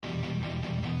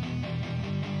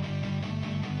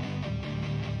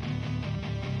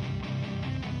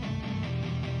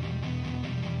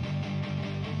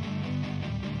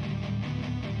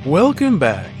Welcome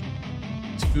back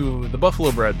to the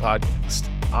Buffalo Bread Podcast.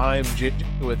 I'm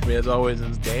JJ. With me, as always,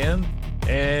 is Dan.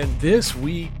 And this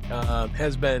week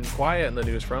has been quiet in the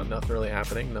news front. Nothing really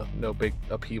happening. No big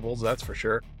upheavals, that's for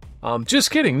sure. Just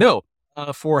kidding. No.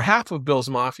 For half of Bills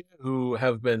Mafia, who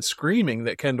have been screaming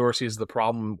that Ken Dorsey is the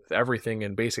problem with everything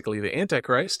and basically the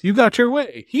Antichrist, you got your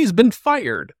way. He's been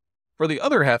fired. For the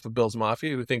other half of Bills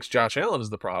Mafia, who thinks Josh Allen is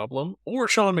the problem or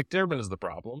Sean McDermott is the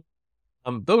problem,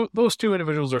 those two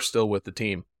individuals are still with the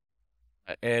team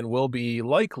and will be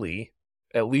likely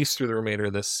at least through the remainder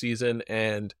of this season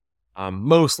and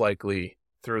most likely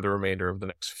through the remainder of the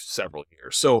next several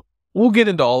years. So we'll get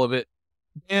into all of it.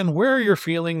 And where are your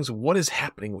feelings? What is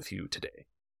happening with you today?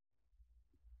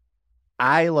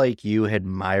 I, like you, had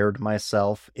mired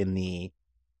myself in the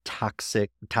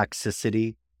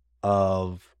toxicity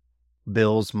of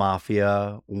Bills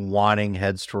Mafia wanting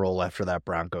heads to roll after that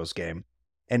Broncos game.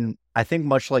 And I think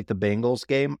much like the Bengals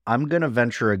game, I'm going to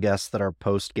venture a guess that our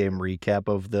post-game recap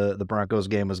of the Broncos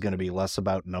game is going to be less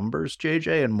about numbers,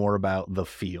 JJ, and more about the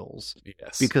feels.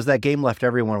 Yes. Because that game left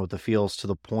everyone with the feels to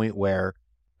the point where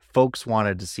folks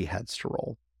wanted to see heads to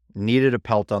roll, needed a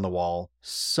pelt on the wall,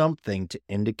 something to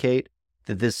indicate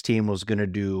that this team was going to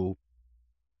do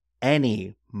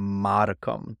any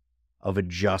modicum of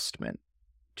adjustment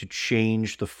to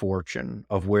change the fortune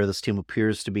of where this team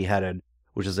appears to be headed,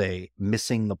 which is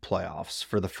missing the playoffs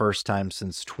for the first time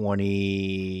since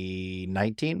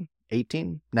 2019,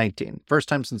 18, 19. First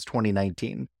time since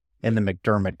 2019 in the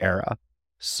McDermott era.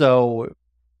 So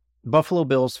Buffalo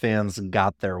Bills fans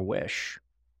got their wish.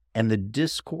 And the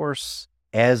discourse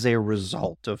as a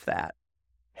result of that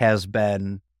has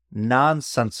been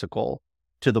nonsensical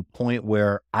to the point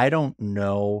where I don't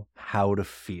know how to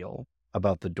feel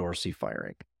about the Dorsey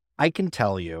firing. I can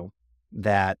tell you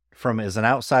that as an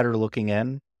outsider looking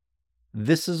in,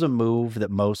 this is a move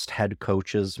that most head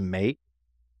coaches make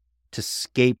to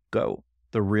scapegoat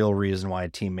the real reason why a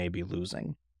team may be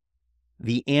losing.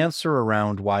 The answer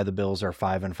around why the Bills are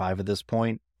 5-5 at this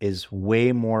point is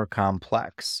way more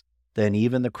complex than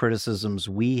even the criticisms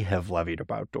we have levied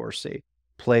about Dorsey.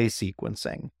 Play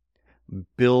sequencing,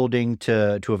 building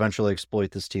to eventually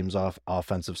exploit this team's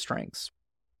offensive strengths.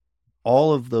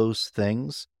 All of those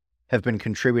things have been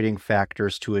contributing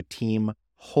factors to a team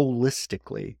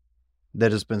holistically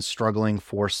that has been struggling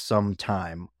for some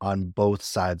time on both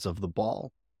sides of the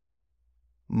ball.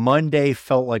 Monday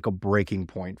felt like a breaking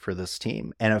point for this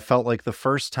team, and it felt like the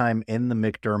first time in the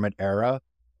McDermott era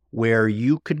where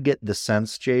you could get the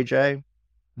sense, JJ,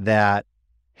 that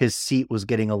his seat was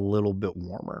getting a little bit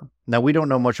warmer. Now, we don't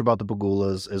know much about the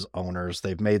Pagulas as owners.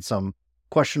 They've made some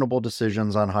questionable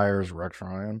decisions on hires, Rex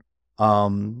Ryan.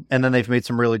 And then they've made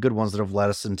some really good ones that have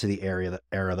led us into the era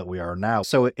that we are now.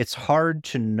 So it's hard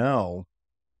to know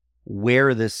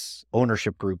where this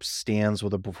ownership group stands with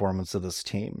the performance of this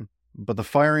team. But the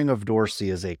firing of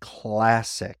Dorsey is a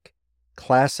classic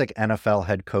NFL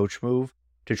head coach move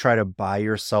to try to buy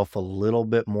yourself a little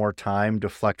bit more time,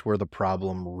 deflect where the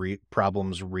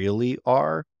problems really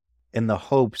are, in the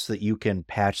hopes that you can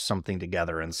patch something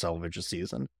together and salvage a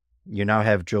season. You now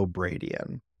have Joe Brady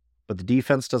in, but the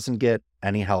defense doesn't get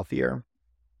any healthier.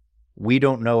 We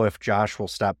don't know if Josh will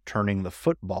stop turning the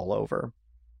football over.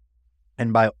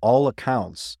 And by all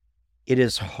accounts, it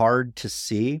is hard to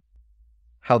see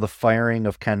how the firing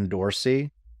of Ken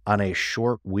Dorsey on a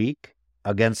short week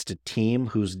against a team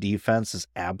whose defense has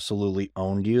absolutely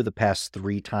owned you the past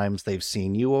 3 times they've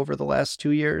seen you over the last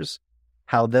 2 years,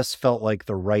 how this felt like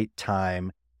the right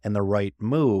time and the right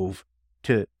move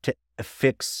to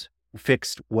fix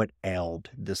what ailed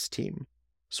this team.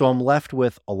 So I'm left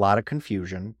with a lot of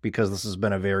confusion because this has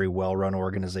been a very well-run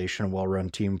organization, well-run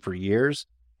team for years.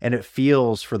 And it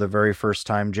feels for the very first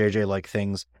time, JJ, like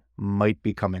things might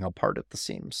be coming apart at the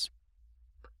seams.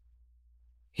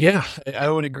 Yeah, I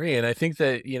would agree. And I think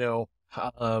that,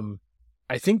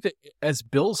 I think that as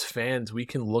Bills fans, we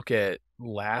can look at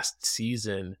last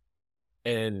season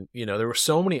and, there were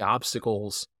so many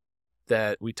obstacles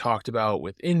that we talked about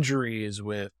with injuries,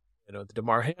 with, the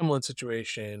DeMar Hamlin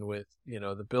situation, with,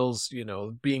 the Bills,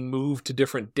 being moved to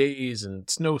different days and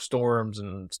snowstorms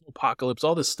and snowpocalypse,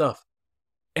 all this stuff.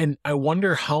 And I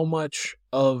wonder how much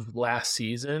of last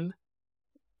season,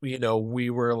 we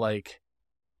were like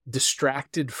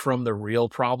distracted from the real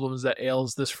problems that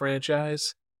ails this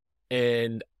franchise.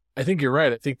 And I think you're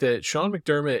right. I think that Sean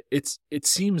McDermott, it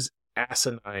seems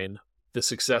asinine, the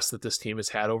success that this team has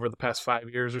had over the past 5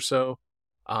 years or so,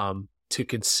 to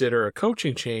consider a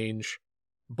coaching change.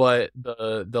 But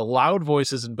the loud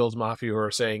voices in Bills Mafia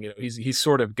are saying, he's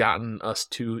sort of gotten us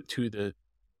to the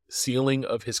ceiling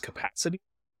of his capacity.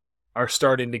 are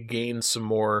starting to gain some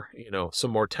more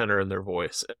tenor in their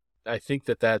voice. I think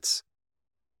that's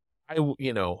I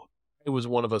was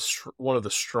one of the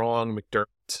strong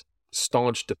McDermott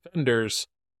staunch defenders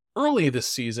early this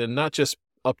season, not just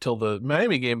up till the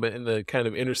Miami game, but in the kind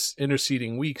of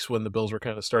interceding weeks when the Bills were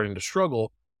kind of starting to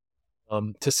struggle.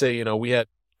 To say, we had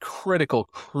critical,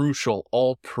 crucial,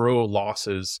 all-pro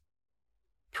losses,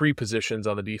 3 positions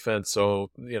on the defense. So,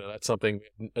 that's something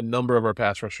a number of our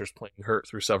pass rushers playing hurt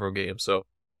through several games. So,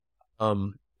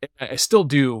 I still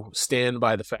do stand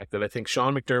by the fact that I think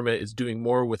Sean McDermott is doing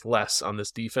more with less on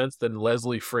this defense than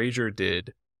Leslie Frazier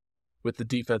did with the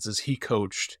defenses he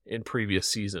coached in previous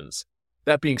seasons.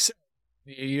 That being said,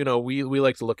 we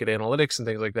like to look at analytics and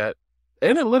things like that.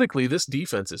 Analytically, this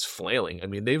defense is flailing. I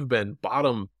mean, they've been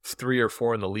bottom 3 or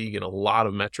 4 in the league in a lot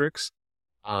of metrics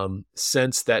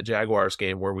since that Jaguars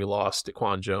game where we lost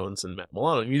Daquan Jones and Matt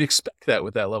Milano. And you'd expect that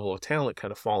with that level of talent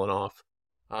kind of falling off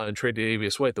and traded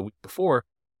Davius White the week before.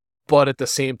 But at the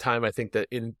same time, I think that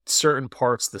in certain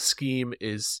parts, the scheme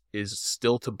is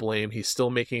still to blame. He's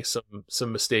still making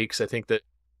some mistakes. I think that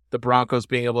the Broncos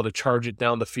being able to charge it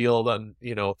down the field and,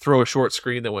 throw a short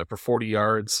screen that went for 40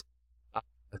 yards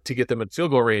to get them in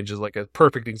field goal range is like a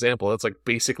perfect example. That's like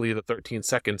basically the 13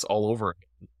 seconds all over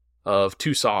again of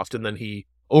too soft. And then he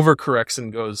overcorrects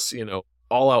and goes,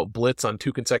 all out blitz on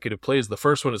 2 consecutive plays. The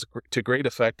first one is to great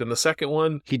effect. And the second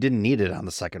one, he didn't need it on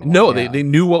the second one. No, they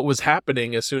knew what was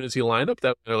happening as soon as he lined up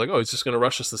that. They're like, oh, he's just going to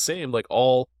rush us the same. Like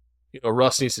all,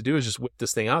 Russ needs to do is just whip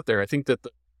this thing out there. I think that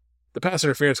the pass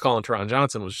interference call on Teron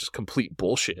Johnson was just complete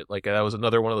bullshit. Like that was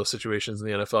another one of those situations in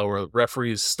the NFL where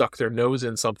referees stuck their nose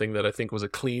in something that I think was a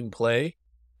clean play.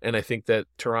 And I think that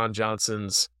Teron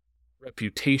Johnson's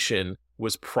reputation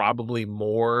was probably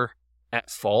more at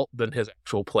fault than his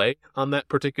actual play on that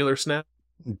particular snap.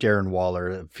 Darren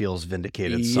Waller feels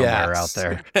vindicated somewhere out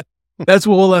there. That's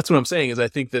what I'm saying is I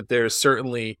think that there's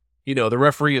certainly, the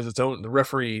referee is the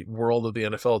referee world of the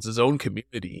NFL. It's his own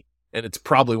community. And it's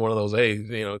probably one of those,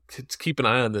 hey, keep an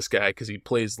eye on this guy because he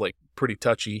plays like pretty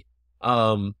touchy.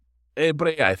 But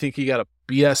yeah, I think he got a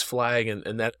BS flag,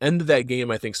 and that end of that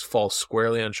game I think falls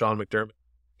squarely on Sean McDermott.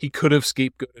 He could have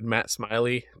scapegoated Matt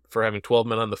Smiley for having 12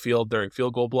 men on the field during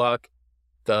field goal block.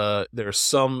 There's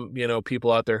some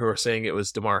people out there who are saying it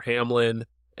was DeMar Hamlin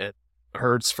and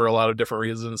Hurts for a lot of different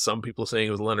reasons. Some people saying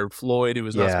it was Leonard Floyd who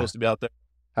was not supposed to be out there.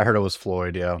 I heard it was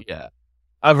Floyd. Yeah,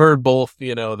 I've heard both.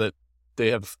 That they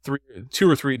have 2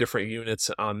 or 3 different units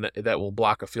on that will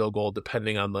block a field goal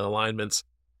depending on the alignments.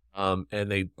 And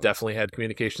they definitely had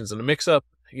communications in a mix-up.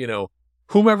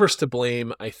 Whomever's to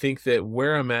blame, I think that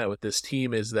where I'm at with this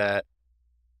team is that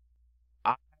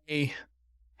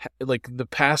like the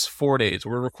past 4 days,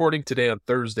 we're recording today on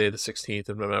Thursday, the 16th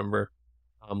of November,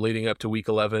 leading up to Week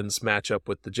 11's matchup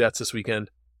with the Jets this weekend,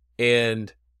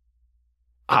 and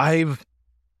I've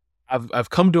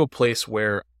come to a place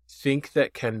where think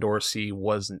that Ken Dorsey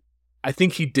I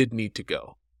think he did need to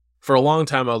go. For a long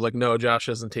time, I was like, no, Josh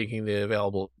isn't taking the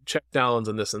available checkdowns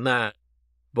and this and that.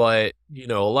 But,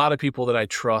 a lot of people that I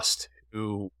trust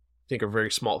who think are very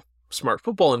smart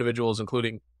football individuals,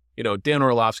 including, Dan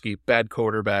Orlovsky, bad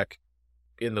quarterback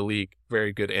in the league,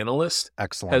 very good analyst.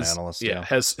 Excellent analyst. Yeah,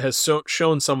 has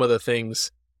shown some of the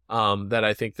things that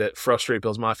I think that frustrate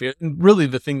Bills Mafia. And really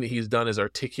the thing that he's done is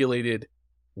articulated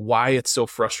why it's so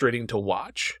frustrating to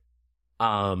watch.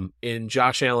 In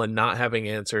Josh Allen not having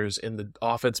answers, in the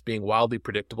offense being wildly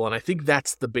predictable. And I think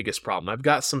that's the biggest problem. I've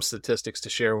got some statistics to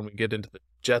share when we get into the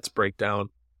Jets breakdown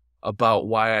about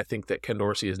why I think that Ken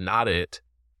Dorsey is not it.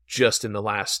 Just in the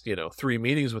last, 3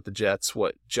 meetings with the Jets,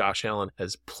 what Josh Allen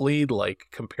has played like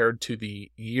compared to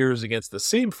the years against the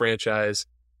same franchise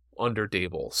under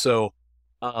Dable. So,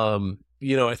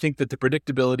 I think that the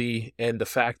predictability and the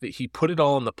fact that he put it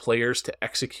all on the players to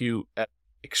execute at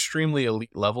extremely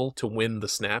elite level to win the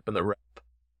snap and the rep,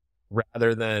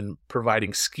 rather than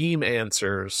providing scheme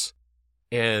answers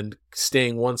and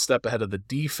staying one step ahead of the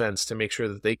defense to make sure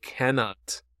that they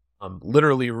cannot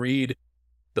literally read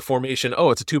the formation.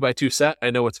 Oh, it's a 2x2 set. I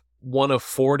know it's one of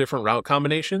 4 different route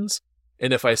combinations.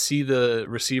 And if I see the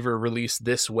receiver release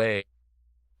this way,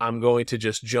 I'm going to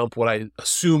just jump what I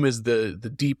assume is the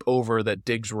deep over that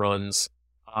Diggs runs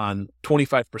on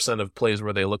 25% of plays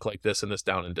where they look like this in this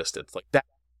down and distance. Like that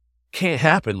can't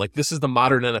happen. Like this is the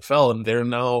modern NFL, and there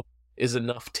now is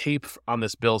enough tape on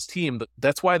this Bills team.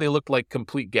 That's why they looked like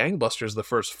complete gangbusters the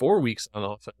first 4 weeks on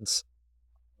offense.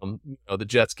 The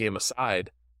Jets game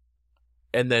aside,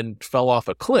 and then fell off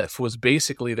a cliff. Was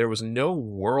basically there was no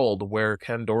world where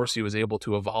Ken Dorsey was able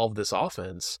to evolve this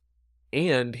offense.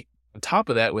 And on top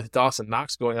of that, with Dawson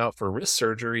Knox going out for wrist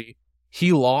surgery,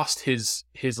 he lost his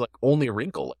like only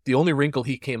wrinkle. The only wrinkle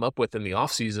he came up with in the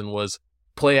offseason was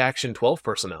play action 12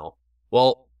 personnel.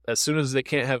 Well, as soon as they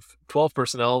can't have 12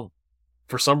 personnel,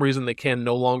 for some reason they can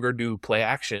no longer do play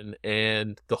action,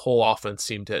 and the whole offense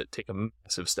seemed to take a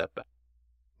massive step back.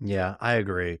 Yeah, I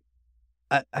agree.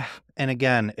 And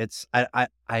again, it's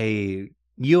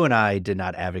you and I did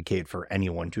not advocate for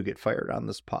anyone to get fired on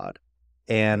this pod.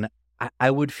 And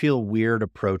I would feel weird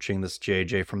approaching this,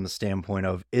 JJ, from the standpoint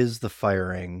of, is the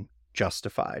firing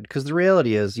justified? Because the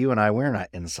reality is, you and I, we're not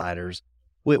insiders.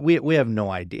 We have no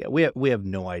idea. We have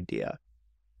no idea.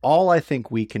 All I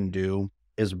think we can do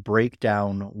is break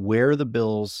down where the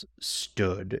Bills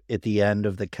stood at the end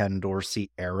of the Ken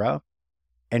Dorsey era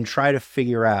and try to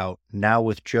figure out now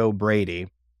with Joe Brady,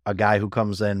 a guy who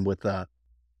comes in with a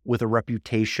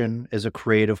reputation as a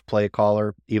creative play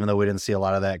caller, even though we didn't see a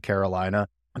lot of that at Carolina.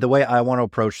 The way I want to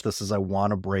approach this is I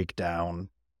want to break down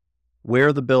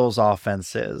where the Bills'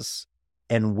 offense is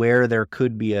and where there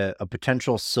could be a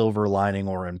potential silver lining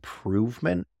or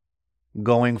improvement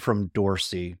going from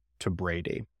Dorsey to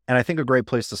Brady. And I think a great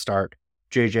place to start,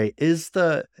 JJ, is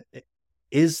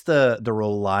the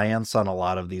reliance on a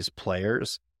lot of these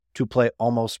players to play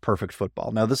almost perfect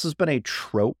football. Now, this has been a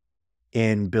trope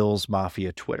in Bills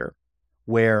Mafia Twitter,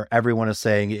 where everyone is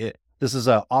saying this is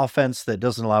an offense that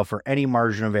doesn't allow for any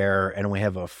margin of error, and we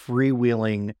have a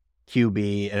freewheeling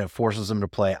QB, and it forces him to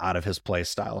play out of his play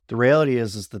style. The reality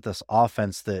is that this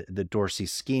offense that Dorsey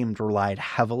schemed relied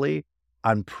heavily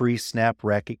on pre-snap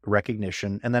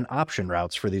recognition and then option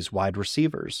routes for these wide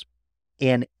receivers.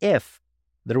 And if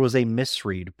there was a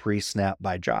misread pre-snap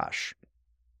by Josh,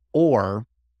 or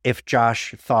if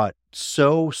Josh thought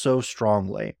so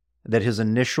strongly that his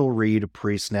initial read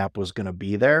pre-snap was going to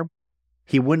be there,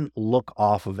 he wouldn't look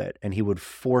off of it and he would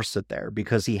force it there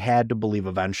because he had to believe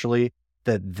eventually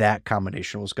that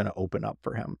combination was going to open up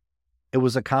for him. It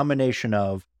was a combination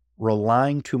of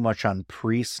relying too much on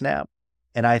pre-snap,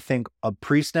 and I think a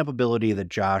pre-snap ability that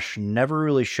Josh never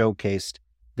really showcased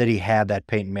that he had that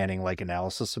Peyton Manning-like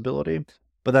analysis ability,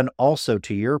 but then also,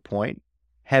 to your point,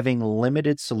 having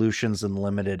limited solutions and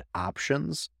limited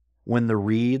options when the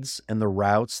reads and the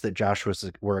routes that Josh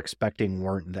were expecting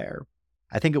weren't there.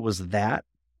 I think it was that,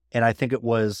 and I think it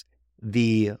was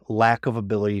the lack of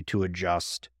ability to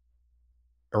adjust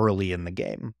early in the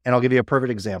game. And I'll give you a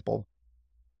perfect example.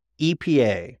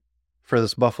 EPA for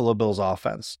this Buffalo Bills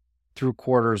offense through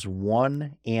quarters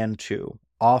 1 and 2,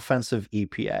 offensive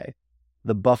EPA,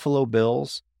 the Buffalo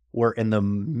Bills were in the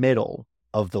middle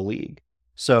of the league.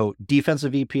 So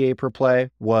defensive EPA per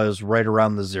play was right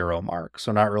around the 0 mark.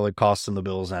 So not really costing the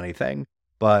Bills anything,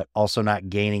 but also not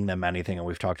gaining them anything. And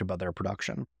we've talked about their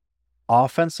production.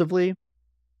 Offensively,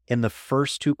 in the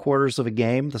first 2 quarters of a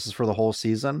game, this is for the whole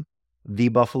season, the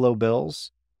Buffalo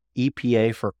Bills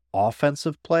EPA for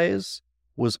offensive plays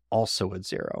was also at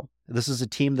 0. This is a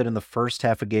team that in the first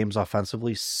half of games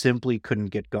offensively simply couldn't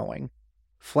get going.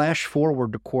 Flash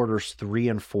forward to quarters 3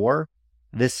 and 4.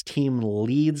 This team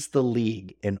leads the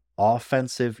league in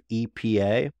offensive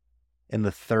EPA in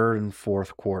the 3rd and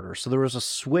 4th quarter. So there was a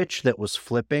switch that was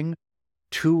flipping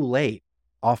too late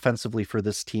offensively for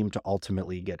this team to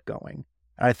ultimately get going.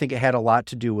 And I think it had a lot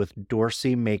to do with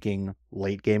Dorsey making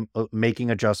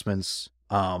adjustments,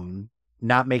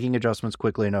 not making adjustments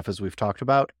quickly enough, as we've talked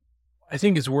about. I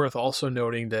think it's worth also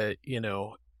noting that,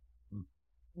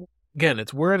 again,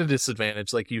 we're at a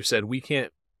disadvantage. Like you said, we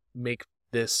can't make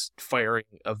this firing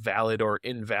a valid or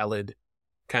invalid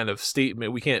kind of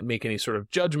statement. We can't make any sort of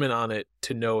judgment on it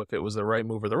to know if it was the right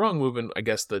move or the wrong move. And I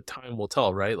guess the time will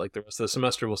tell, right? Like the rest of the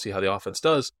semester, we'll see how the offense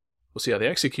does. We'll see how they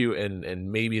execute,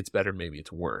 and maybe it's better, maybe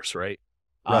it's worse, right?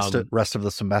 Rest of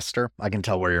the semester, I can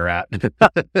tell where you're at.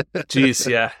 Geez,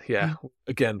 yeah.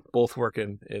 Again, both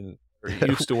working or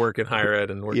used to work in higher ed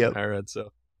and work in higher ed.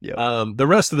 So the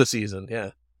rest of the season,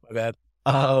 my bad.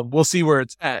 We'll see where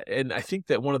it's at. And I think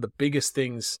that one of the biggest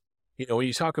things, when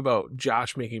you talk about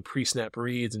Josh making pre-snap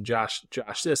reads and Josh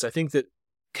this, I think that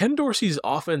Ken Dorsey's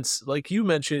offense, like you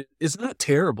mentioned, is not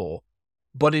terrible,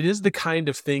 but it is the kind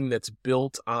of thing that's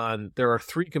built on, there are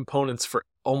 3 components for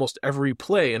almost every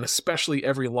play, and especially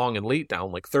every long and late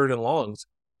down, like 3rd and longs.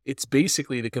 It's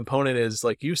basically, the component is,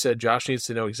 like you said, Josh needs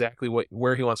to know exactly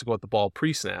where he wants to go with the ball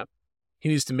pre-snap. He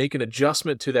needs to make an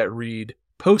adjustment to that read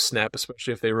post-snap,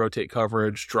 especially if they rotate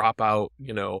coverage, drop out,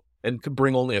 and could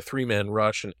bring only a 3-man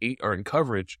rush and 8 are in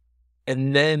coverage.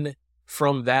 And then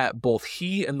from that, both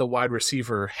he and the wide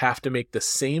receiver have to make the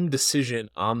same decision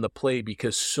on the play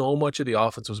because so much of the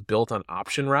offense was built on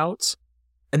option routes.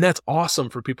 And that's awesome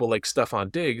for people like Stephon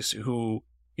Diggs, who,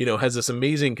 has this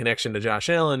amazing connection to Josh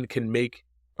Allen, can make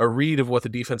a read of what the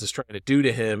defense is trying to do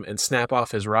to him and snap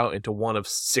off his route into one of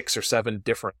 6 or 7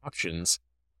 different options.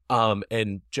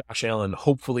 And Josh Allen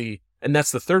hopefully, and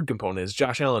that's the third component, is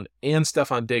Josh Allen and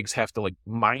Stephon Diggs have to like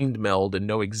mind meld and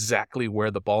know exactly where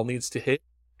the ball needs to hit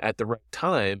at the right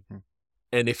time.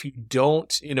 And if you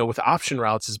don't, with option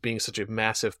routes as being such a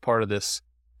massive part of this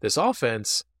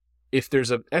offense, if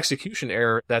there's an execution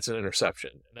error, that's an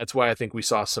interception. And that's why I think we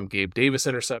saw some Gabe Davis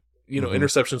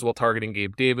interceptions while targeting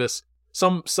Gabe Davis.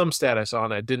 Some stat I saw,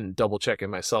 and I didn't double check it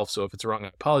myself, so if it's wrong, I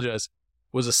apologize,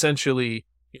 was essentially,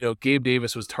 Gabe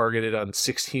Davis was targeted on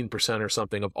 16% or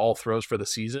something of all throws for the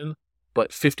season,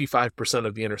 but 55%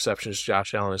 of the interceptions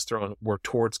Josh Allen has thrown were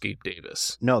towards Gabe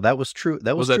Davis. No, that was true.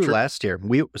 That was true last year.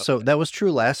 That was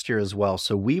true last year as well.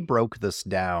 So we broke this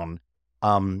down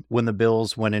when the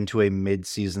Bills went into a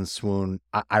mid-season swoon,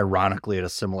 ironically at a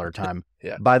similar time.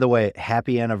 Yeah. By the way,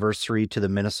 happy anniversary to the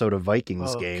Minnesota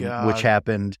Vikings game, God. which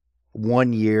happened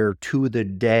 1 year to the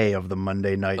day of the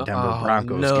Monday night Denver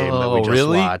Broncos game that we just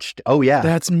watched. Oh yeah,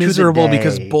 that's miserable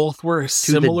because both were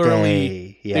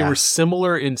similarly. They were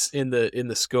similar in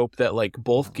the scope that like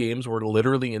both games were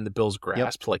literally in the Bills'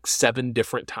 grasp like 7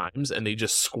 different times, and they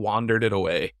just squandered it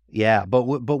away. Yeah, but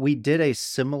we did a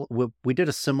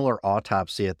similar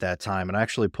autopsy at that time, and I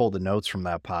actually pulled the notes from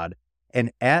that pod.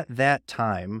 And at that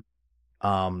time,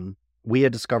 we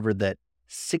had discovered that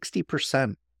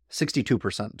 60%.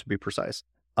 62% to be precise,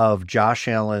 of Josh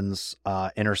Allen's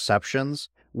interceptions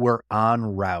were on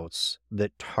routes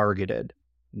that targeted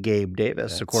Gabe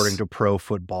Davis, according to Pro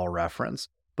Football Reference.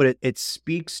 But it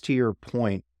speaks to your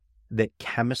point that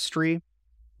chemistry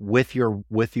with your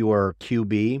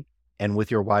QB and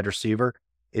with your wide receiver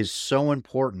is so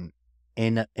important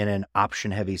in an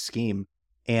option-heavy scheme.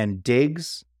 And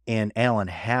Diggs and Allen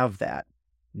have that.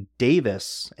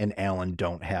 Davis and Allen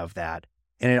don't have that.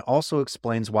 And it also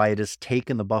explains why it has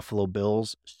taken the Buffalo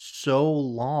Bills so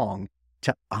long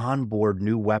to onboard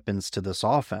new weapons to this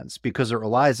offense, because it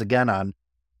relies again on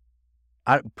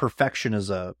perfection is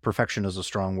a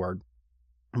strong word,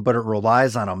 but it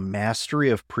relies on a mastery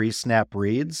of pre-snap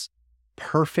reads,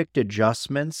 perfect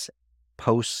adjustments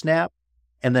post-snap,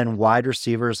 and then wide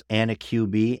receivers and a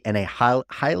QB in a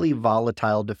highly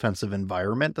volatile defensive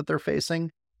environment that they're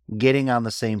facing, getting on the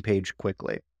same page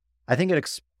quickly. I think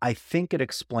it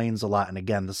explains a lot. And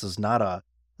again, this is not a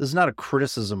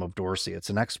criticism of Dorsey. It's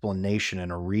an explanation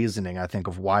and a reasoning, I think,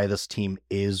 of why this team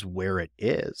is where it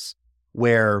is,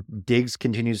 where Diggs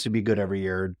continues to be good every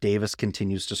year. Davis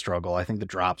continues to struggle. I think the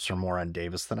drops are more on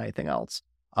Davis than anything else.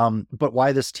 But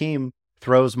why this team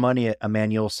throws money at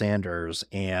Emmanuel Sanders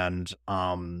and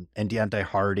Deontay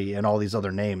Hardy and all these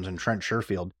other names and Trent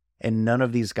Sherfield, and none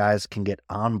of these guys can get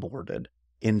onboarded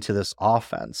into this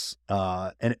offense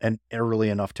and early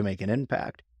enough to make an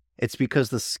impact. It's because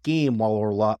the scheme,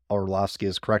 while Orlovsky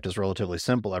is correct, is relatively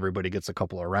simple. Everybody gets a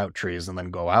couple of route trees and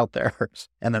then go out there.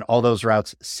 And then all those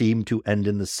routes seem to end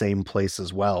in the same place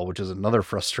as well, which is another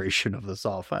frustration of this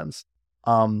offense.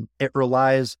 It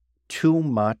relies too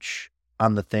much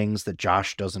on the things that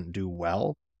Josh doesn't do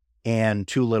well and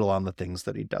too little on the things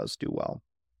that he does do well.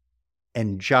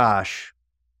 And Josh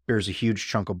bears a huge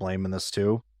chunk of blame in this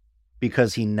too,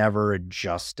 because he never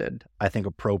adjusted, I think,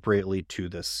 appropriately to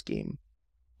this scheme.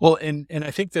 Well, and I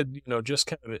think that, just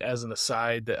kind of as an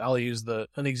aside, that I'll use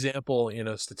an example,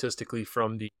 statistically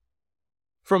from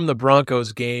the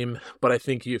Broncos game. But I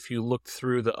think if you looked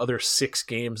through the other 6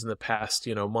 games in the past,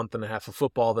 month and a half of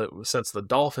football that since the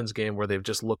Dolphins game where they've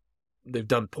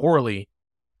done poorly,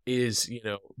 is,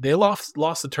 they lost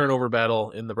the turnover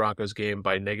battle in the Broncos game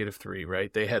by -3,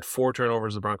 right? They had 4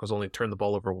 turnovers. The Broncos only turned the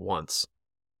ball over once.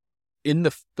 In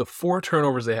the 4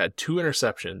 turnovers, they had 2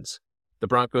 interceptions. The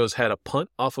Broncos had a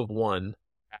punt off of one,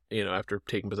 after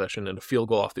taking possession, and a field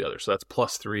goal off the other. So that's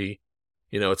 +3.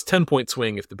 It's 10-point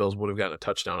swing if the Bills would have gotten a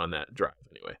touchdown on that drive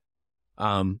anyway.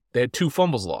 They had 2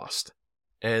 fumbles lost,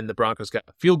 and the Broncos got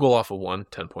a field goal off of one,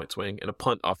 10-point swing, and a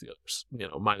punt off the others,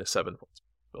 -7 points.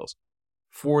 Bills.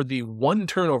 For the 1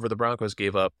 turnover the Broncos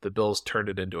gave up, the Bills turned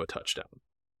it into a touchdown.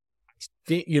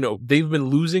 They've been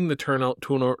losing the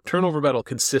turnover battle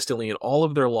consistently in all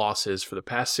of their losses for the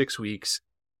past 6 weeks.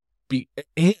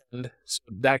 And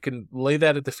that can lay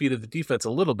that at the feet of the defense a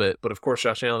little bit. But of course,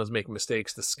 Josh Allen is making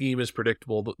mistakes. The scheme is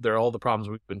predictable. They're all the problems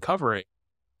we've been covering.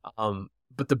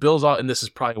 But the Bills, and this is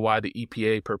probably why the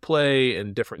EPA per play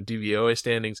and different DVOA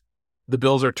standings, the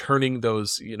Bills are turning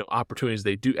those,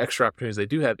 extra opportunities they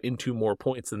do have into more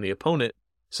points than the opponent.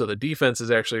 So the defense is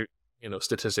actually,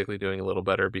 statistically doing a little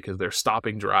better because they're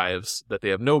stopping drives that they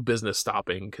have no business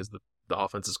stopping because the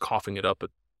offense is coughing it up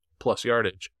at plus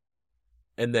yardage.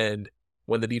 And then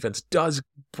when the defense does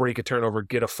break a turnover,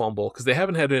 get a fumble, because they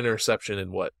haven't had an interception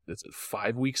in what is it,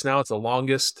 5 weeks now? It's the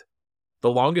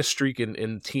longest streak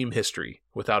in team history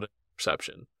without an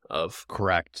interception of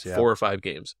correct 4 or 5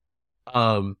 games,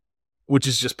 which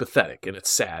is just pathetic, and it's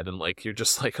sad, and like you're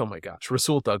just like, oh my gosh,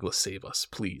 Rasul Douglas, save us,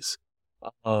 please.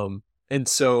 And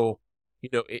so,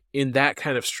 in that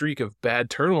kind of streak of bad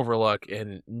turnover luck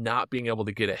and not being able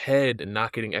to get ahead and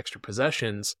not getting extra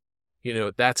possessions,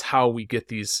 that's how we get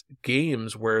these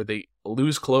games where they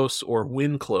lose close or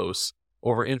win close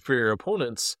over inferior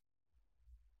opponents,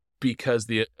 because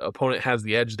the opponent has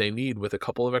the edge they need with a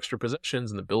couple of extra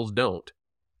possessions and the Bills don't,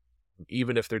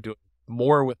 even if they're doing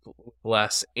more with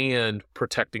less and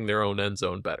protecting their own end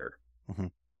zone better. Mm-hmm.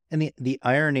 And the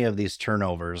irony of these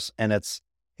turnovers, and it's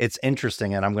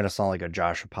interesting, and I'm going to sound like a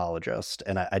Josh apologist,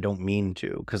 and I don't mean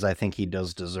to, because I think he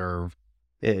does deserve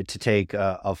to take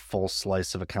a full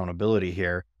slice of accountability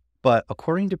here. But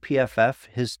according to PFF,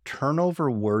 his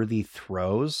turnover-worthy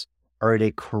throws are at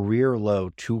a career low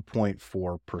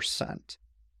 2.4%.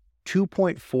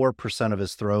 2.4% of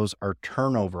his throws are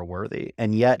turnover-worthy,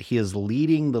 and yet he is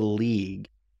leading the league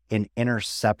in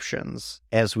interceptions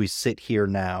as we sit here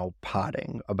now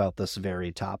potting about this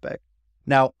very topic.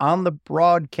 Now, on the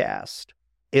broadcast,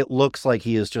 it looks like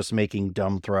he is just making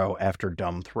dumb throw after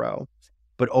dumb throw.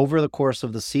 But over the course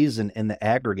of the season, in the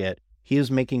aggregate, he is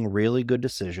making really good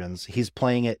decisions. He's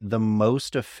playing at the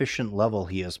most efficient level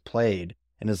he has played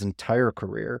in his entire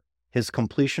career. His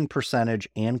completion percentage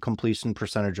and completion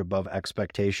percentage above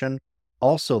expectation,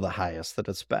 also the highest that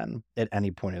it's been at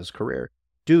any point in his career.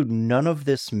 Dude, none of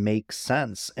this makes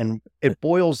sense. And it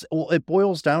boils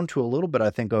down to a little bit, I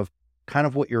think, of kind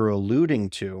of what you're alluding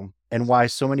to and why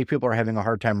so many people are having a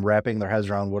hard time wrapping their heads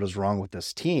around what is wrong with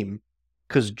this team.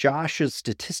 Because Josh is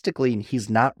statistically, he's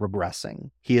not regressing.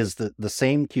 He is the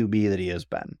same QB that he has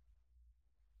been.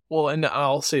 Well, and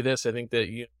I'll say this, I think that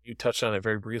you touched on it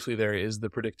very briefly there, is the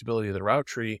predictability of the route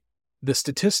tree. The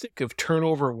statistic of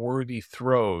turnover-worthy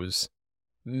throws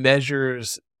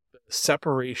measures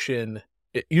separation.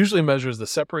 It usually measures the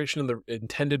separation of the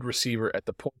intended receiver at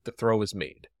the point the throw is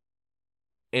made.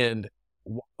 And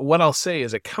what I'll say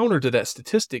as a counter to that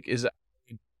statistic is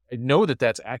I know that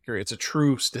that's accurate. It's a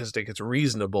true statistic. It's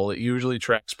reasonable. It usually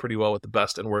tracks pretty well with the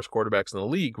best and worst quarterbacks in the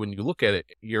league when you look at it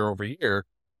year over year.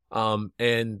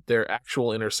 And their actual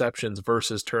interceptions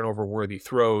versus turnover-worthy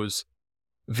throws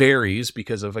varies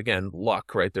because of, again,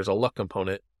 luck, right? There's a luck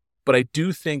component. But I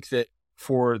do think that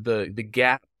for the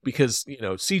gap, because,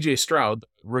 C.J. Stroud,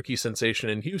 rookie sensation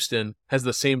in Houston, has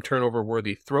the same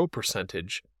turnover-worthy throw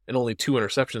percentage and only 2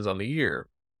 interceptions on the year.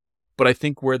 But I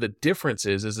think where the difference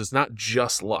is it's not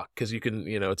just luck, because you can,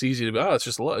 it's easy to be, it's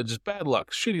just luck, it's just bad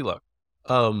luck, shitty luck.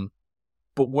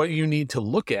 But what you need to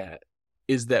look at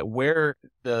is that where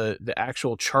the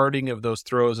actual charting of those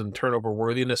throws and turnover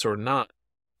worthiness or not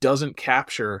doesn't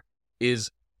capture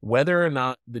is whether or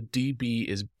not the DB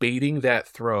is baiting that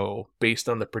throw based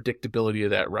on the predictability of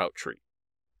that route tree.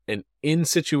 And in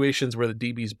situations where the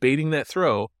DB is baiting that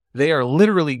throw, they are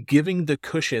literally giving the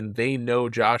cushion they know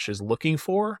Josh is looking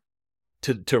for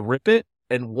to rip it.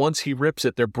 And once he rips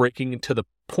it, they're breaking to the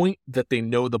point that they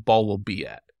know the ball will be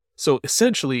at. So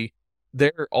essentially,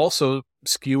 they're also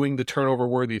skewing the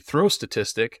turnover-worthy throw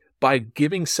statistic by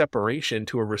giving separation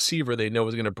to a receiver they know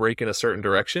is going to break in a certain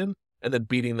direction and then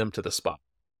beating them to the spot.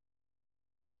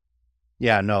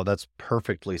 Yeah, no, that's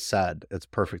perfectly said. It's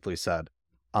perfectly said.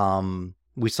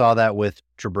 We saw that with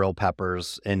Jabril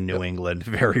Peppers in New England,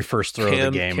 very first throw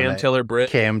of the game.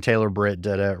 Cam Taylor-Britt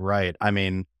did it right. I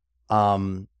mean,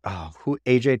 who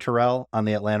AJ Terrell on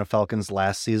the Atlanta Falcons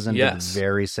last season did the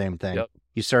very same thing. Yep.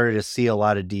 You started to see a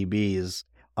lot of DBs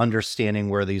understanding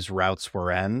where these routes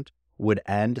would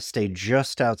end, stay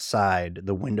just outside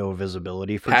the window of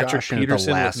visibility for Patrick Josh Peterson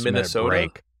at the last with Minnesota.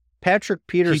 Minute break. Patrick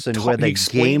Peterson who had the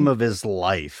game of his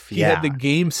life. He had the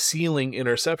game-sealing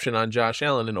interception on Josh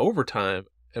Allen in overtime.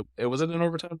 Was it in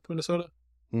overtime with Minnesota?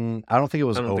 I don't think it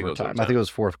was overtime. I think it was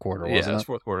fourth quarter, wasn't it? Yeah, it was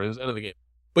fourth quarter. It was the end of the game.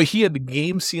 But he had the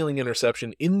game-sealing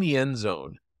interception in the end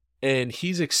zone, and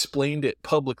he's explained it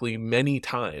publicly many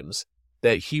times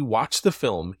that he watched the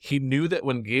film. He knew that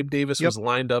when Gabe Davis was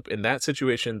lined up in that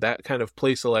situation, that kind of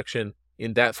play selection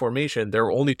in that formation, there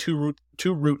were only two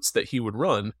routes that he would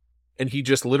run, and he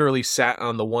just literally sat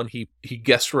on the one he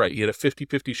guessed right. He had a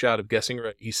 50-50 shot of guessing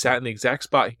right. He sat in the exact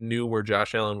spot he knew where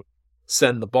Josh Allen would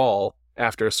send the ball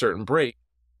after a certain break,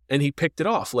 and he picked it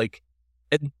off.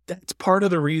 And that's part of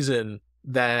the reason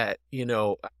that,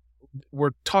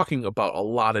 we're talking about a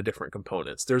lot of different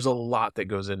components. There's a lot that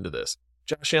goes into this.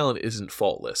 Josh Allen isn't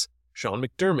faultless. Sean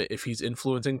McDermott, if he's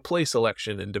influencing play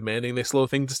selection and demanding they slow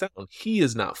things down, he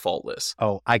is not faultless.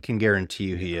 Oh, I can guarantee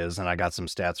you he is, and I got some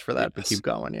stats for that, Yes. but keep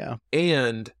going, yeah.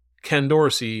 And Ken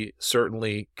Dorsey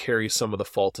certainly carries some of the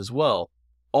fault as well.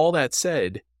 All that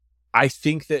said, I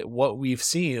think that what we've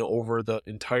seen over the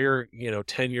entire,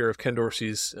 tenure of Ken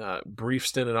Dorsey's brief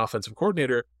stint as offensive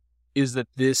coordinator is that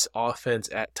this offense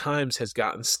at times has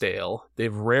gotten stale.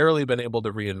 They've rarely been able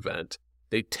to reinvent.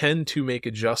 They tend to make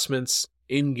adjustments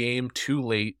in game too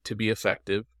late to be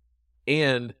effective.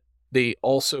 And they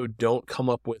also don't come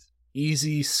up with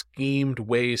easy schemed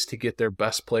ways to get their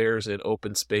best players in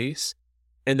open space.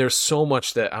 And there's so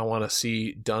much that I want to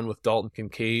see done with Dalton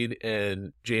Kincaid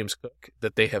and James Cook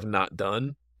that they have not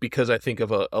done, because I think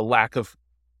of a lack of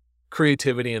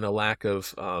creativity and a lack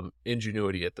of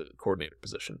ingenuity at the coordinator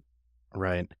position.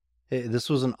 Right. This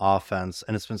was an offense,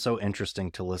 and it's been so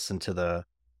interesting to listen to the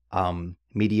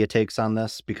media takes on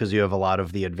this, because you have a lot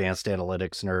of the advanced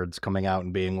analytics nerds coming out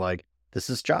and being like, this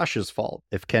is Josh's fault.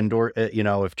 If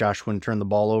if Josh wouldn't turn the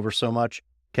ball over so much,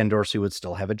 Ken Dorsey would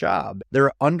still have a job.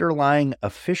 Their underlying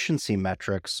efficiency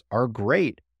metrics are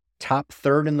great. Top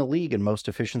third in the league in most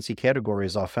efficiency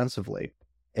categories offensively,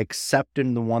 except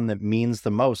in the one that means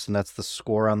the most, and that's the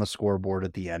score on the scoreboard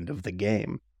at the end of the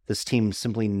game. This team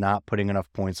simply not putting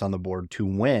enough points on the board to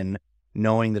win,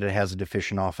 knowing that it has a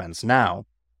deficient offense. Now,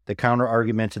 the counter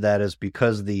argument to that is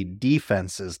because the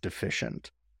defense is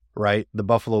deficient, right? The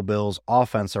Buffalo Bills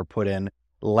offense are put in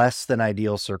less than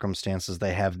ideal circumstances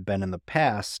they have been in the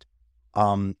past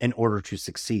in order to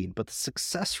succeed. But the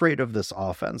success rate of this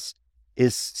offense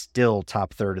is still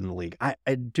top third in the league. I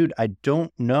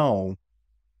don't know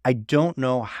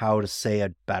how to say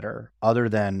it better other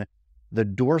than the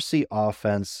Dorsey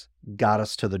offense got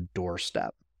us to the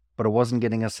doorstep, but it wasn't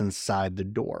getting us inside the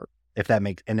door, if that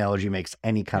analogy makes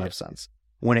any kind of sense,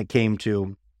 when it came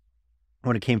to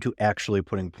actually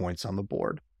putting points on the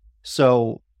board.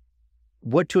 So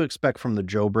what to expect from the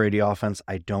Joe Brady offense,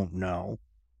 I don't know,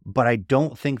 but I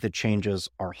don't think the changes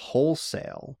are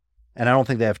wholesale, and I don't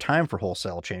think they have time for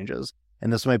wholesale changes.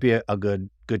 And this might be a good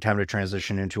time to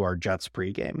transition into our Jets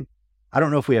pregame. I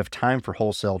don't know if we have time for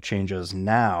wholesale changes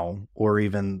now or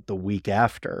even the week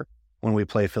after when we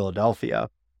play Philadelphia,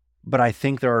 but I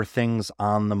think there are things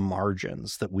on the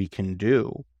margins that we can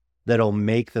do that'll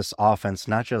make this offense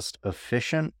not just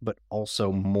efficient, but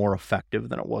also more effective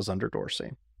than it was under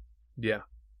Dorsey. Yeah.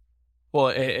 Well,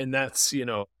 and that's,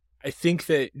 I think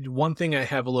that one thing I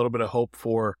have a little bit of hope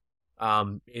for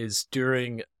is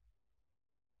during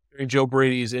Joe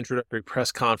Brady's introductory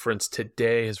press conference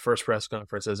today, his first press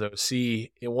conference as OC,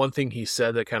 and one thing he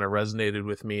said that kind of resonated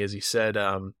with me is he said,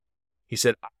 I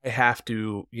have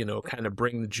to, kind of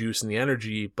bring the juice and the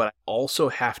energy, but I also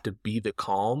have to be the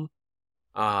calm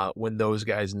when those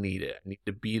guys need it. I need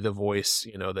to be the voice,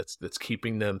 that's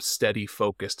keeping them steady,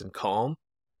 focused, and calm.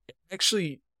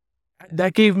 Actually,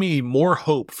 that gave me more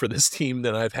hope for this team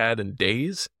than I've had in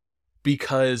days,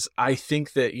 because I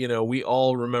think that, we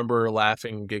all remember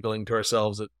laughing and giggling to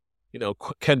ourselves at,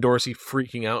 Ken Dorsey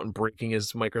freaking out and breaking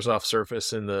his Microsoft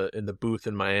Surface in the booth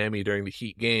in Miami during the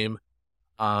Heat game.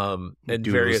 And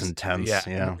various intense,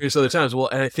 various other times. Well,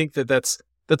 and I think that's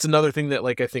another thing that,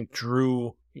 I think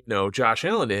drew, Josh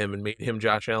Allen to him and made him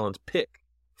Josh Allen's pick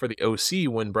for the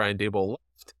OC when Brian Daboll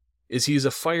left, is he's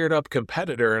a fired up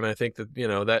competitor. And I think that,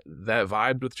 that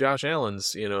vibed with Josh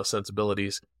Allen's,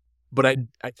 sensibilities. But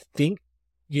I think,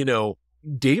 Daboll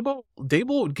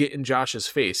would get in Josh's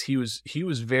face. He was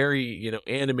very,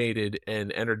 animated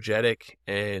and energetic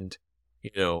and,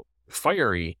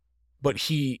 fiery, but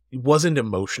he wasn't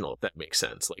emotional, if that makes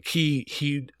sense. Like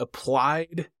he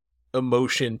applied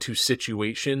emotion to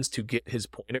situations to get his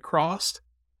point across,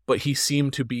 but he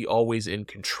seemed to be always in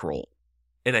control.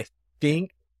 And I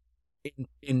think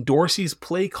in Dorsey's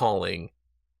play calling,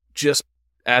 just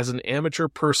as an amateur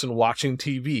person watching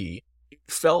TV, it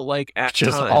felt like at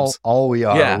just times all we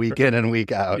are, week in and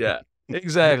week out. Yeah,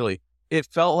 exactly. It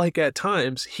felt like at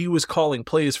times he was calling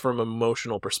plays from an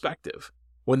emotional perspective.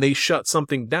 When they shut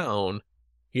something down,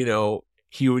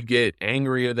 he would get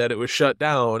angry that it was shut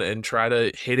down and try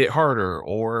to hit it harder,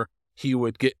 or he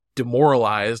would get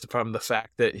demoralized from the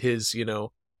fact that his,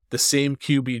 the same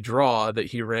QB draw that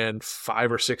he ran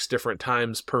 5 or 6 different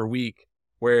times per week,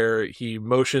 where he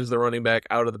motions the running back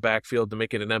out of the backfield to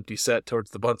make it an empty set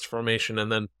towards the bunch formation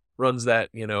and then runs that,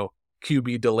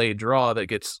 QB delayed draw that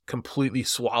gets completely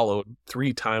swallowed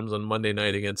 3 times on Monday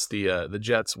night against the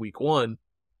Jets week 1.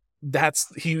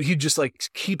 That's he just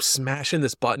keeps smashing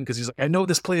this button because he's like, I know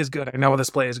this play is good.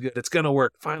 It's going to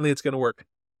work. Finally, it's going to work.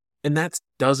 And that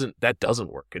doesn't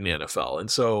work in the NFL.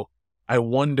 And so I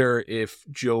wonder if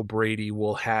Joe Brady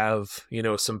will have,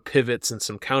 some pivots and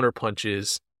some counter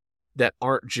punches that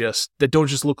don't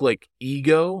just look like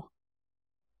ego,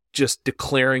 just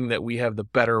declaring that we have the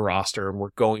better roster and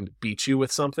we're going to beat you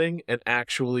with something, and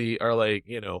actually are like,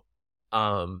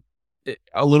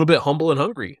 a little bit humble and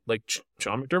hungry, like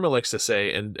Sean McDermott likes to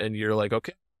say, and you're like,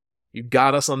 okay, you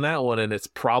got us on that one, and it's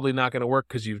probably not going to work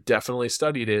because you've definitely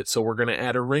studied it. So we're going to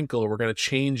add a wrinkle. We're going to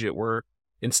change it.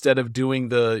 Instead of doing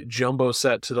the jumbo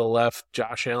set to the left,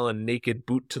 Josh Allen naked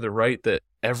boot to the right that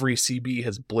every CB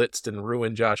has blitzed and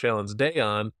ruined Josh Allen's day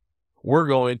on, we're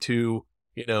going to,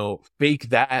 fake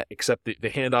that, except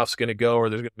the handoff's going to go, or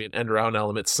there's going to be an end around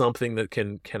element, something that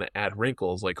can kind of add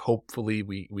wrinkles. Like, hopefully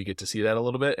we get to see that a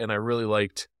little bit. And I really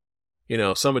liked,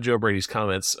 some of Joe Brady's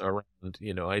comments around,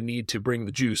 I need to bring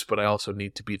the juice, but I also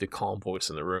need to be the calm voice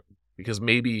in the room, because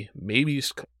maybe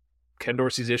Ken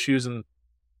Dorsey's issues and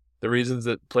the reasons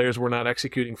that players were not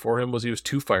executing for him was he was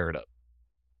too fired up.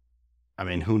 I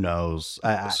mean, who knows? Who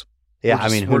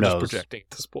we're knows? Just projecting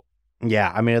at this point.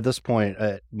 Yeah, I mean, at this point,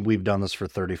 we've done this for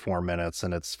 34 minutes,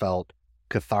 and it's felt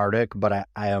cathartic, but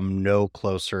I am no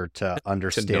closer to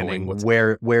understanding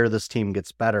where this team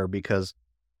gets better, because,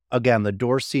 again, the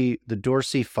Dorsey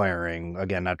firing,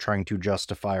 again, not trying to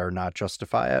justify or not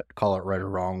justify it, call it right or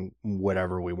wrong,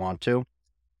 whatever we want to,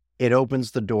 it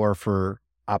opens the door for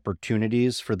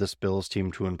opportunities for this Bills team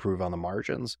to improve on the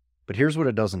margins. But here's what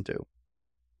it doesn't do.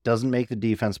 It doesn't make the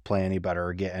defense play any better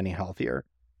or get any healthier.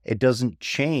 It doesn't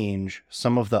change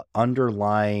some of the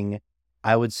underlying,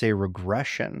 I would say,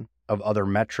 regression of other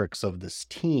metrics of this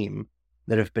team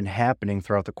that have been happening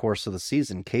throughout the course of the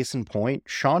season. Case in point,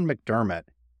 Sean McDermott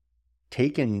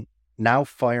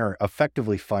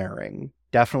effectively firing,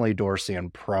 definitely Dorsey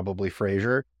and probably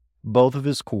Frazier, both of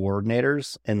his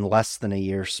coordinators in less than a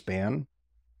year span,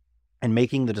 and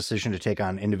making the decision to take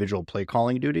on individual play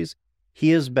calling duties. He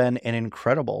has been an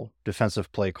incredible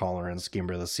defensive play caller and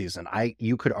schemer this season.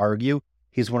 You could argue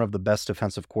he's one of the best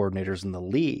defensive coordinators in the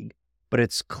league, but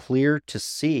it's clear to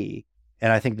see,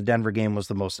 and I think the Denver game was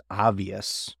the most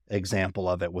obvious example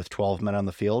of it with 12 men on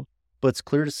the field, but it's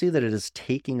clear to see that it is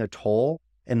taking a toll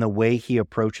in the way he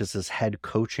approaches his head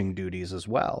coaching duties as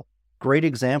well. Great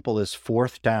example is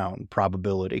fourth down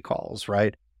probability calls,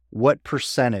 right? What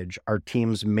percentage are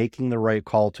teams making the right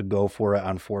call to go for it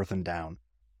on fourth down?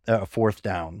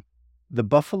 The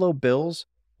Buffalo Bills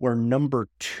were number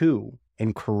 2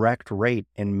 in correct rate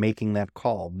in making that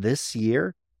call. This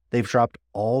year, they've dropped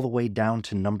all the way down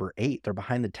to number 8. They're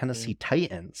behind the Tennessee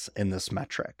Titans in this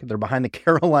metric. They're behind the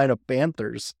Carolina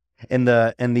Panthers and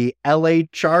the LA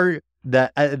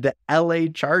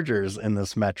Chargers in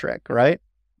this metric, right?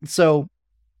 So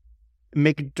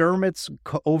McDermott's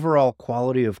overall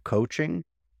quality of coaching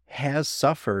has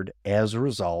suffered as a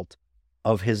result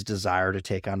of his desire to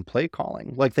take on play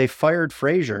calling. Like, they fired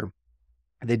Frazier.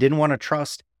 They didn't want to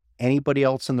trust anybody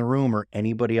else in the room or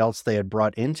anybody else they had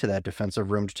brought into that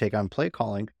defensive room to take on play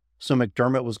calling. So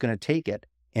McDermott was going to take it,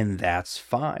 and that's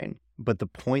fine. But the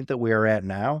point that we are at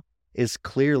now is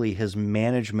clearly his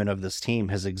management of this team,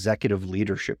 his executive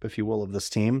leadership, if you will, of this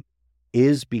team,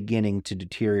 is beginning to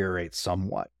deteriorate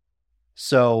somewhat.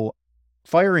 So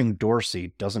firing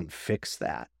Dorsey doesn't fix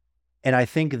that. And I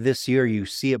think this year you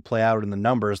see it play out in the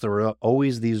numbers. There were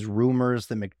always these rumors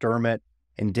that McDermott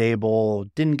and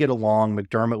Dable didn't get along.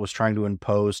 McDermott was trying to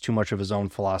impose too much of his own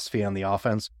philosophy on the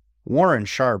offense. Warren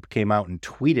Sharp came out and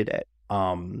tweeted it.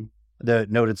 The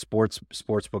noted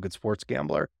sportsbook and sports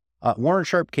gambler. Warren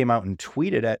Sharp came out and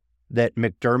tweeted it, that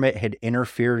McDermott had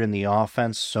interfered in the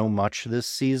offense so much this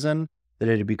season that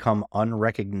it had become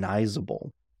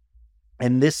unrecognizable.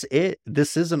 And this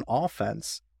is an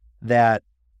offense that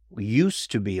used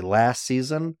to be last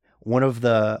season one of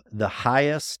the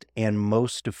highest and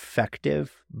most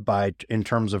effective in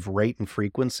terms of rate and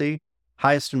frequency,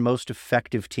 highest and most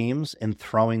effective teams in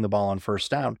throwing the ball on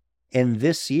first down. And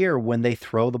this year, when they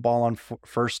throw the ball on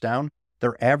first down,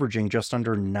 they're averaging just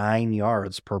under 9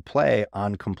 yards per play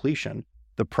on completion.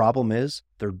 The problem is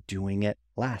they're doing it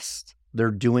less.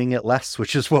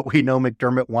 Which is what we know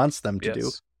McDermott wants them to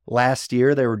do. Last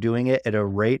year, they were doing it at a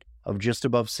rate of just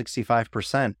above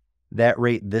 65%. That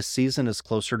rate this season is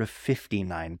closer to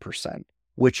 59%,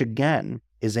 which again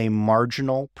is a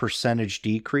marginal percentage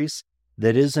decrease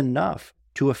that is enough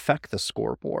to affect the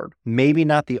scoreboard. Maybe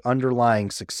not the underlying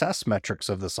success metrics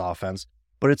of this offense,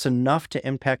 but it's enough to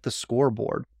impact the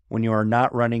scoreboard when you are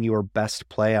not running your best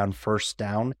play on first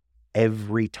down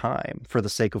every time for the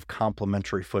sake of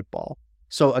complementary football.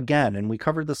 So again, and we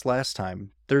covered this last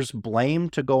time, there's blame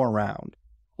to go around.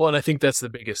 Well, and I think that's the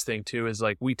biggest thing too, is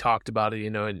like we talked about it,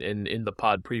 in the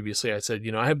pod previously. I said,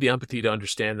 I have the empathy to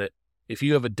understand that, if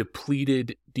you have a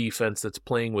depleted defense that's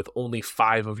playing with only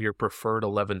 5 of your preferred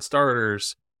 11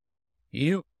 starters,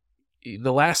 the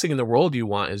last thing in the world you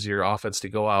want is your offense to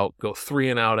go out, go 3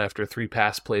 and out after 3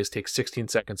 pass plays, take 16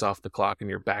 seconds off the clock, and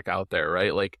you're back out there,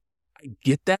 right? Like, I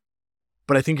get that,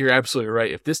 but I think you're absolutely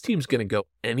right. If this team's going to go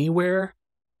anywhere,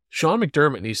 Sean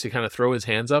McDermott needs to kind of throw his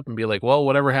hands up and be like, well,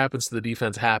 whatever happens to the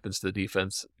defense happens to the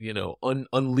defense.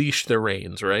 Unleash the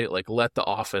reins, right? Like, let the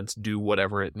offense do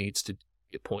whatever it needs to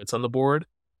get points on the board,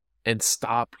 and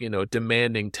stop,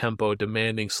 demanding tempo,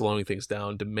 demanding slowing things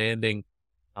down, demanding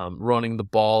running the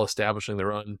ball, establishing the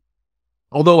run.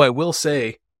 Although I will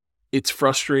say it's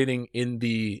frustrating in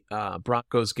the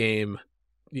Broncos game,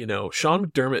 Sean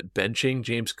McDermott benching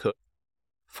James Cook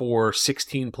for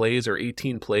 16 plays or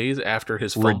 18 plays after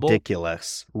his fumble.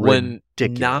 Ridiculous. When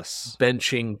not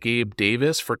benching Gabe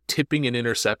Davis for tipping an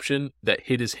interception that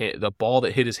hit his hand, the ball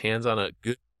that hit his hands on a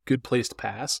good placed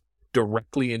pass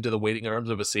directly into the waiting arms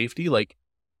of a safety. Like,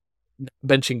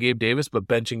 benching Gabe Davis, but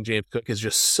benching James Cook is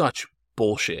just such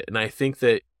bullshit. And I think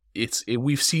that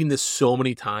we've seen this so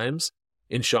many times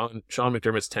in Sean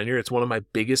McDermott's tenure. It's one of my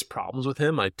biggest problems with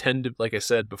him. I tend to, like I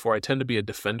said before, I tend to be a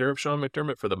defender of Sean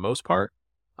McDermott for the most part.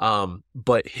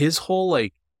 But his whole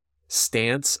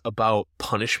stance about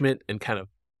punishment and kind of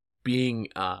being,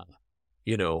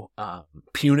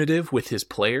 punitive with his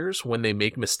players when they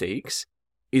make mistakes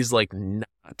is I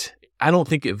don't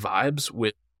think it vibes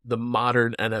with the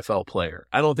modern NFL player.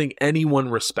 I don't think anyone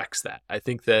respects that. I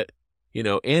think that,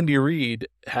 Andy Reid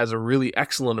has a really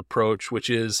excellent approach, which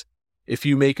is, if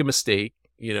you make a mistake,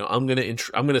 I'm going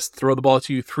to throw the ball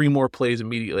to you 3 more plays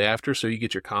immediately after, so you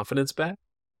get your confidence back.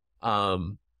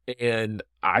 And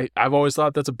I've always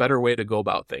thought that's a better way to go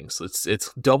about things.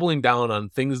 It's doubling down on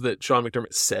things that Sean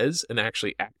McDermott says and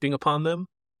actually acting upon them.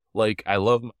 Like, I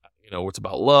love, it's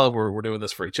about love, we're doing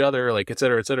this for each other, like, et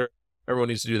cetera, et cetera. Everyone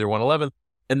needs to do their 111.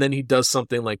 And then he does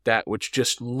something like that, which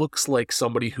just looks like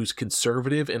somebody who's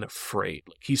conservative and afraid.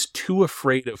 Like, he's too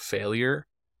afraid of failure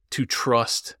to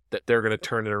trust that they're going to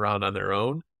turn it around on their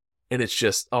own. And it's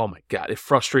just, oh my God, it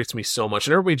frustrates me so much.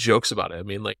 And everybody jokes about it. I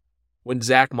mean, like, when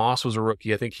Zach Moss was a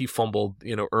rookie, I think he fumbled,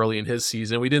 early in his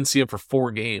season. We didn't see him for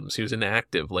 4 games. He was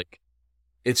inactive. Like,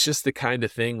 it's just the kind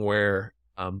of thing where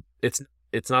it's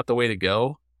not the way to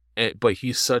go. But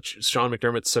Sean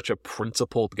McDermott's such a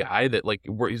principled guy that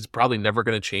he's probably never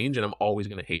going to change, and I'm always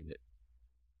going to hate it.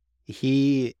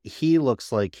 He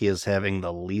looks like he is having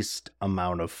the least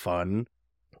amount of fun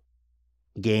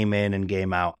game in and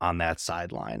game out on that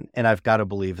sideline. And I've got to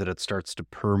believe that it starts to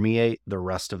permeate the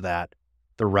rest of that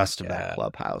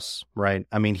clubhouse, right?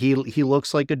 I mean, he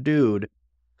looks like a dude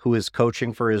who is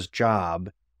coaching for his job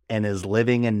and is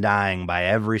living and dying by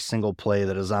every single play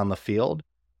that is on the field.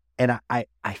 And I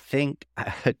think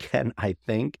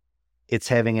it's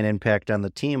having an impact on the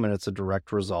team, and it's a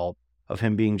direct result of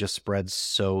him being just spread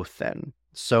so thin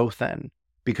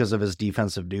because of his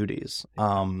defensive duties.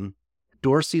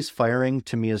 Dorsey's firing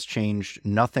to me has changed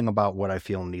nothing about what I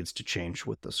feel needs to change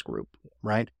with this group,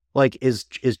 right? Like, is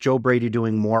Joe Brady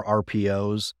doing more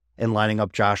RPOs and lining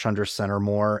up Josh under center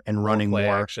more and running more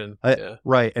action,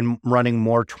 right, and running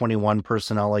more 21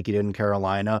 personnel like he did in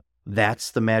Carolina? That's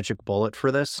the magic bullet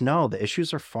for this? No, the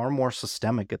issues are far more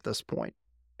systemic at this point.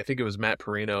 I think it was Matt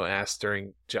Perino asked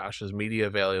during Josh's media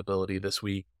availability this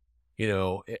week, you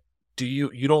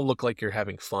don't look like you're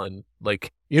having fun.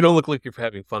 Like, you don't look like you're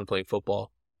having fun playing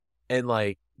football. And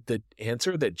the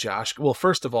answer that Josh, well,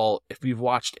 first of all, if you've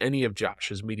watched any of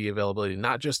Josh's media availability,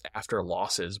 not just after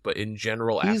losses, but in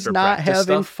general, he's after not practice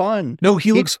having stuff, fun. No,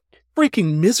 he looks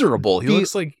freaking miserable. He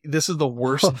looks like this is the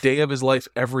worst day of his life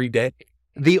every day.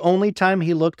 The only time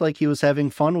he looked like he was having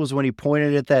fun was when he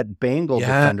pointed at that Bengal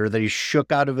defender that he shook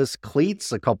out of his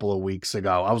cleats a couple of weeks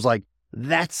ago. I was like,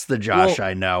 that's the Josh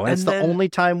I know. And it's the only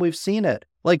time we've seen it.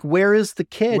 Like, where is the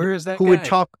kid where is that who guy? would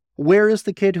talk? Where is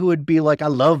the kid who would be like, I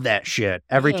love that shit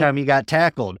every time he got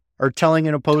tackled, or telling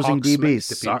an opposing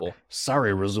DB,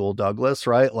 sorry, Rasul Douglas,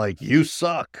 right? Like, you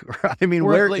suck. I mean,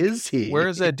 where is he? Where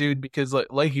is that dude? Because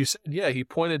like you said, he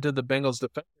pointed to the Bengals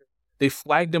defender. They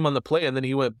flagged him on the play, and then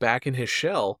he went back in his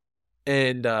shell.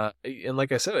 And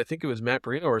like I said, I think it was Matt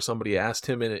Perino or somebody asked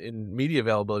him in media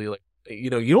availability, like,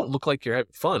 you don't look like you're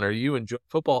having fun. Are you enjoying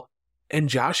football? And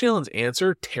Josh Allen's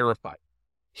answer terrified.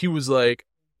 He was like,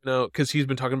 because he's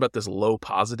been talking about this low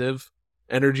positive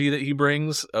energy that he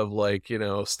brings of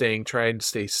trying to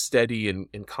stay steady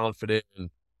and confident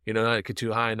and, not to get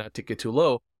too high, not to get too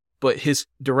low. But his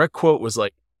direct quote was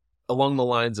like, along the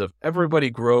lines of, everybody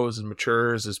grows and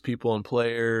matures as people and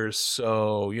players.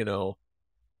 So,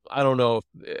 I don't know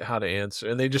how to answer.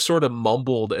 And they just sort of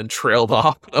mumbled and trailed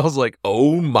off. I was like,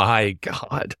 oh my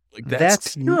God. Like,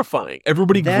 that's terrifying.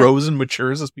 Everybody grows and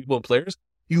matures as people and players.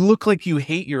 You look like you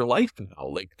hate your life now.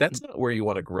 Like, that's not where you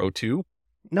want to grow to.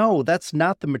 No, that's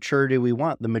not the maturity we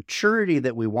want. The maturity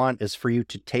that we want is for you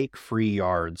to take free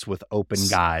yards with open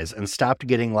guys and stop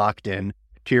getting locked in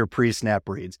to your pre-snap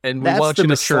reads. And we want you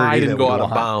to slide and go out of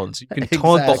bounds. You can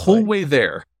taunt the whole way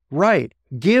there. Right.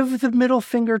 Give the middle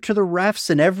finger to the refs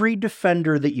and every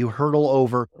defender that you hurdle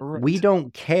over. Right. We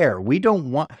don't care. We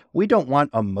don't want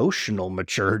emotional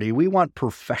maturity. We want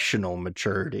professional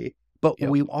maturity. But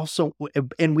we also,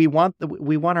 and we want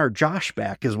our Josh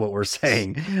back, is what we're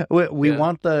saying. We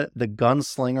want the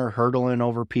gunslinger hurdling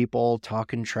over people,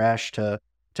 talking trash to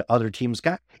other teams.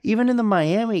 Even in the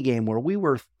Miami game where we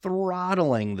were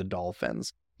throttling the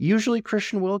Dolphins, usually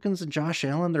Christian Wilkins and Josh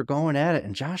Allen, they're going at it,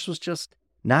 and Josh was just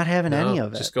not having any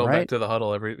of it. Just go back to the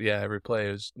huddle every play.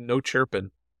 It was no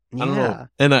chirping. I don't know.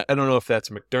 And I don't know if that's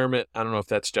McDermott. I don't know if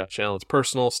that's Josh Allen's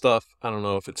personal stuff. I don't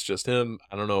know if it's just him.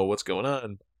 I don't know what's going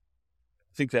on.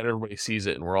 I think that everybody sees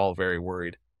it, and we're all very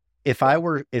worried. If I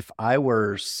were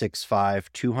 6'5",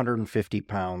 250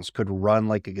 pounds, could run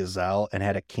like a gazelle, and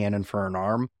had a cannon for an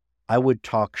arm, I would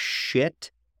talk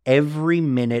shit every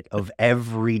minute of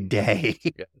every day.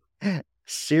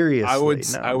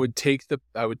 Seriously, I would take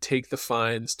the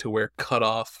fines to wear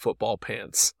cutoff football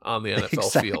pants on the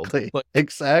NFL field.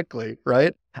 Exactly,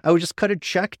 right? I would just cut a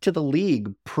check to the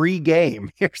league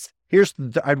pre-game.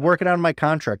 I'd work it out in my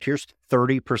contract. Here's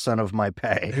 30% of my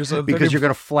pay because you're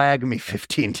going to flag me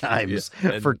 15 times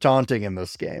for taunting in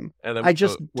this game. And I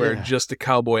just wear just a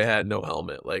cowboy hat, no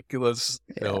helmet. Like, let's,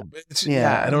 I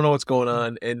don't know what's going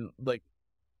on. And like,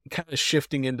 kind of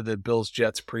shifting into the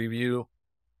Bills-Jets preview,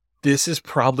 this is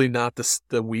probably not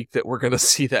the week that we're going to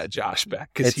see that Josh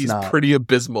back, because he's pretty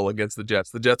abysmal against the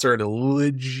Jets. The Jets are in a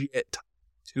legit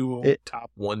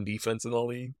top one defense in the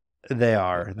league. They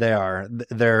are.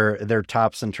 They're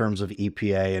tops in terms of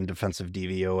EPA and defensive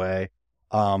DVOA.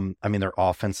 I mean, their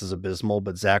offense is abysmal,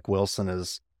 but Zach Wilson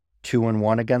is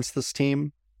 2-1 against this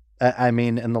team. I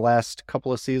mean, in the last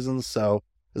couple of seasons. So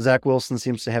Zach Wilson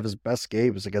seems to have his best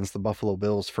games against the Buffalo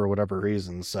Bills for whatever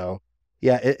reason. So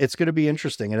yeah, it's going to be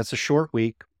interesting, and it's a short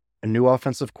week, a new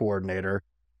offensive coordinator.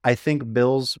 I think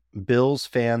Bills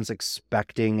fans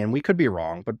expecting, and we could be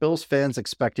wrong, but Bills fans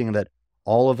expecting that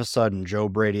all of a sudden Joe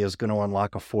Brady is going to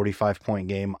unlock a 45-point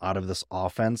game out of this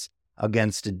offense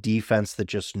against a defense that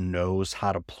just knows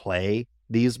how to play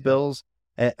these Bills,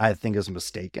 I think is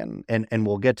mistaken. And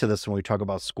we'll get to this when we talk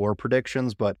about score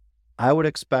predictions, but I would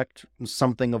expect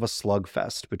something of a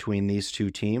slugfest between these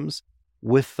two teams,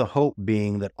 with the hope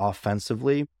being that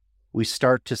offensively we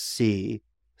start to see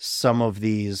some of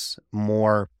these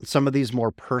more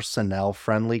personnel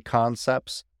friendly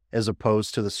concepts, as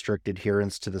opposed to the strict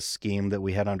adherence to the scheme that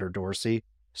we had under Dorsey,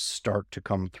 start to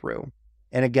come through.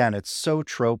 And again, it's so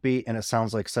tropey and it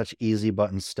sounds like such easy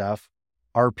button stuff.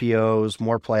 RPOs,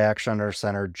 more play action under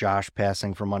center, Josh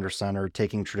passing from under center,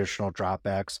 taking traditional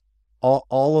dropbacks.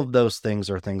 All of those things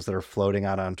are things that are floating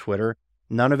out on Twitter.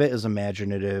 None of it is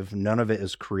imaginative. None of it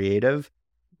is creative.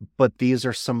 But these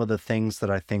are some of the things that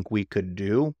I think we could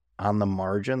do on the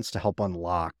margins to help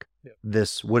unlock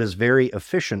this, what is very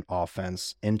efficient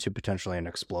offense, into potentially an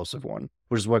explosive one,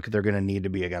 which is what they're going to need to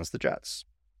be against the Jets.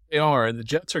 They are, and the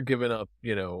Jets are giving up,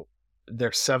 they're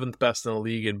 7th best in the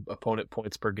league in opponent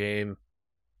points per game,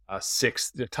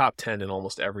 6th, they're top 10 in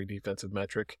almost every defensive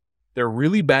metric. They're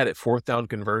really bad at 4th down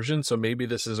conversion, so maybe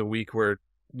this is a week where,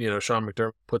 Sean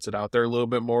McDermott puts it out there a little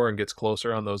bit more and gets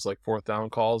closer on those like 4th down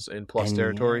calls in plus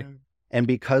territory. And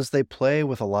because they play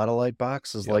with a lot of light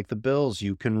boxes like the Bills,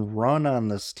 you can run on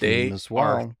this team as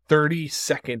well. They are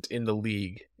 32nd in the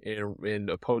league in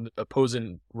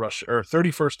opposing rush, or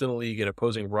 31st in the league in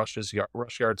opposing rush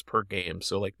yards per game.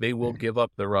 So like they will give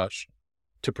up the rush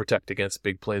to protect against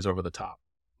big plays over the top.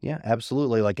 Yeah,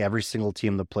 absolutely. Like every single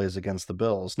team that plays against the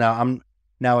Bills.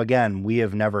 Now again, we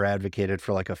have never advocated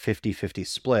for like a 50-50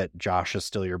 split. Josh is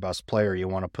still your best player. You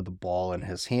want to put the ball in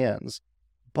his hands.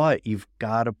 But you've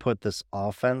got to put this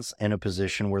offense in a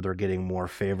position where they're getting more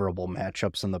favorable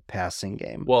matchups in the passing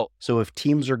game. Well, so if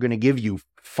teams are going to give you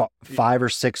 5 or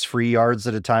 6 free yards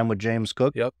at a time with James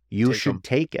Cook, you should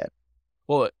take it.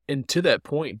 Well, and to that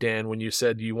point, Dan, when you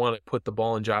said you want to put the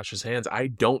ball in Josh's hands, I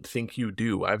don't think you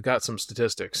do. I've got some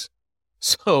statistics.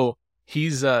 So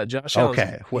he's Josh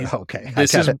Allen. Okay.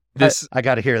 I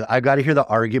got to hear the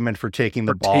argument for taking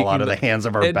the ball out of the hands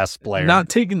of our best player. Not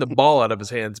taking the ball out of his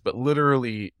hands, but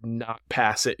literally not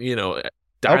pass it.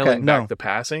 Dialing back the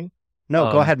passing.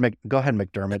 No, go ahead,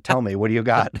 McDermott. Tell me, what do you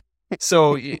got?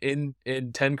 So in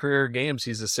 10 career games,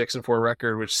 he's a 6-4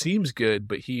 record, which seems good,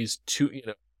 but he's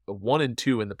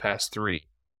 1-2 in the past three.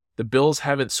 The Bills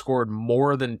haven't scored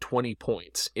more than 20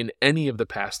 points in any of the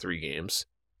past three games.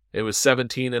 It was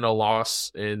 17 in a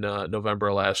loss in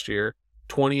November last year,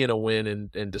 20 in a win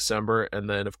in December, and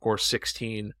then, of course,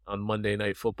 16 on Monday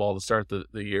Night Football to start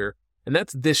the year. And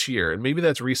that's this year. And maybe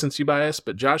that's recency bias,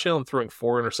 but Josh Allen throwing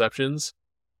 4 interceptions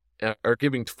or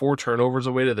giving 4 turnovers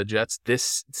away to the Jets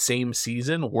this same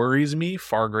season worries me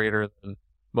far greater than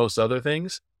most other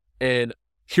things. And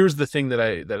here's the thing that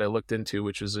I looked into,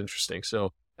 which is interesting.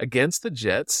 So against the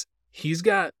Jets, he's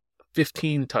got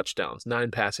 15 touchdowns, 9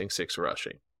 passing, 6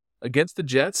 rushing. Against the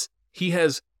Jets, he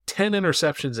has 10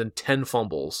 interceptions and 10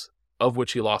 fumbles, of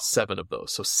which he lost 7 of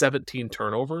those. So 17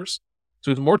 turnovers.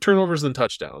 So he has more turnovers than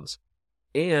touchdowns.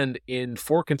 And in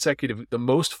the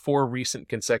most 4 recent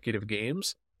consecutive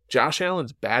games, Josh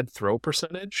Allen's bad throw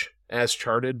percentage, as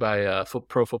charted by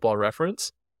Pro Football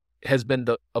Reference, has been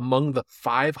among the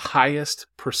 5 highest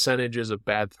percentages of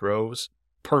bad throws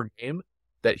per game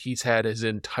that he's had his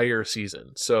entire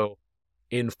season. So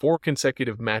in 4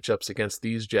 consecutive matchups against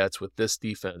these Jets with this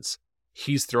defense,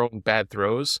 he's throwing bad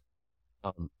throws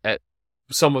at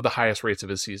some of the highest rates of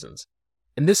his seasons.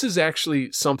 And this is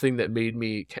actually something that made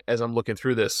me, as I'm looking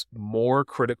through this, more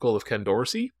critical of Ken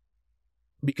Dorsey.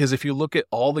 Because if you look at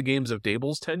all the games of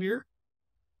Daboll's tenure,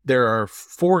 there are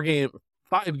 5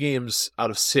 games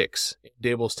out of 6 in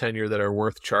Daboll's tenure that are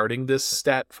worth charting this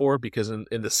stat for, because in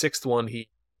the 6th one,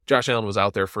 Josh Allen was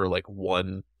out there for like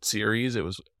 1 series. It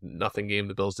was nothing game.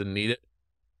 The Bills didn't need it.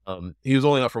 He was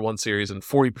only out for 1 series, and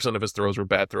 40% of his throws were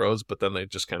bad throws, but then they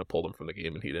just kind of pulled him from the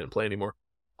game and he didn't play anymore.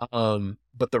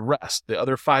 But the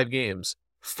other 5 games,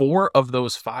 4 of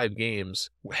those 5 games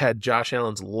had Josh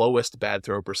Allen's lowest bad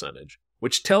throw percentage,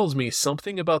 which tells me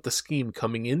something about the scheme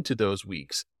coming into those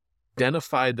weeks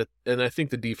identified that, and I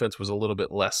think the defense was a little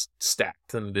bit less stacked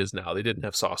than it is now. They didn't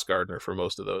have Sauce Gardner for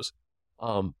most of those.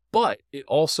 But it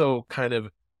also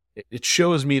it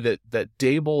shows me that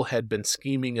Daboll had been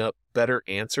scheming up better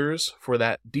answers for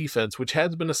that defense, which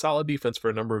has been a solid defense for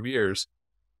a number of years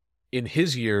in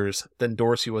his years than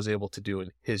Dorsey was able to do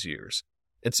in his years.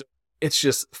 And so it's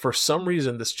just, for some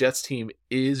reason, this Jets team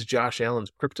is Josh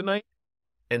Allen's kryptonite.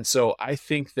 And so I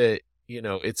think that,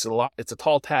 it's a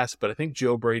tall task, but I think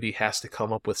Joe Brady has to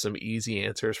come up with some easy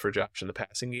answers for Josh in the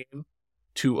passing game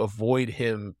to avoid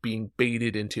him being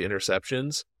baited into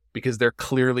interceptions, because they're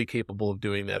clearly capable of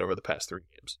doing that over the past 3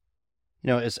 games.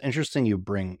 It's interesting you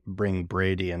bring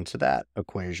Brady into that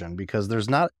equation, because there's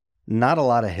not a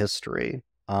lot of history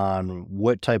on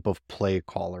what type of play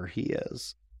caller he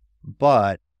is,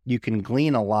 but you can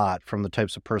glean a lot from the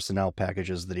types of personnel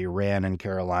packages that he ran in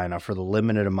Carolina for the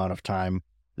limited amount of time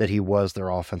that he was their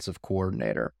offensive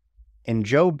coordinator. And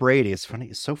Joe Brady, it's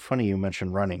so funny you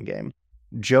mentioned running game.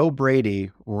 Joe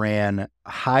Brady ran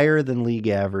higher than league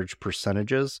average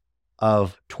percentages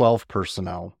of 12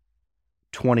 personnel,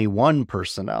 21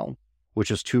 personnel,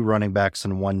 which is 2 running backs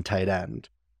and 1 tight end,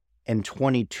 and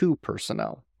 22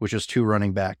 personnel, which is 2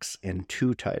 running backs and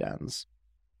 2 tight ends.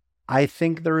 I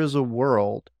think there is a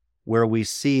world where we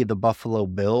see the Buffalo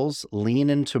Bills lean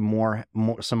into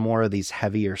some more of these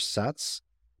heavier sets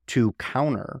to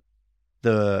counter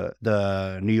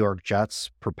the New York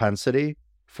Jets' propensity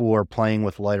for playing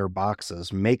with lighter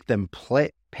boxes, make them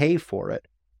pay for it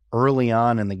early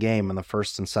on in the game in the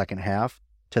first and second half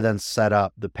to then set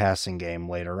up the passing game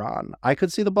later on. I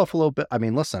could see the Buffalo...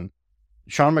 listen,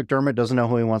 Sean McDermott doesn't know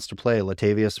who he wants to play,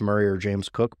 Latavius Murray or James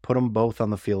Cook. Put them both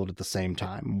on the field at the same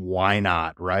time. Why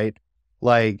not, right?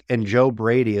 And Joe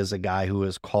Brady is a guy who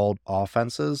has called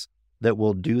offenses that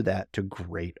will do that to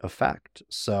great effect.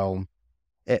 So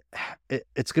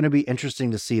it's going to be interesting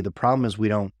to see. The problem is we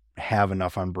don't have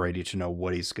enough on Brady to know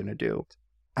what he's going to do.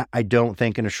 I don't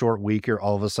think in a short week you're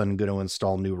all of a sudden going to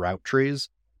install new route trees,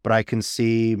 but I can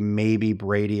see maybe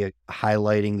Brady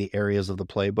highlighting the areas of the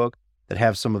playbook that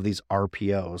have some of these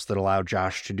RPOs that allow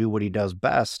Josh to do what he does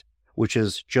best, which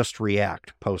is just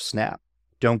react post-snap.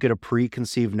 Don't get a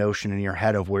preconceived notion in your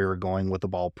head of where you're going with the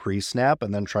ball pre-snap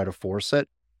and then try to force it.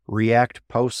 React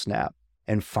post-snap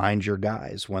and find your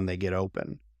guys when they get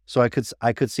open. So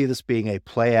I could see this being a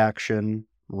play-action,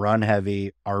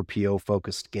 run-heavy,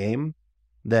 RPO-focused game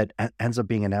that ends up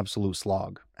being an absolute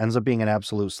slog.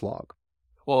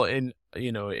 Well, and,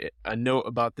 a note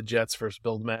about the Jets versus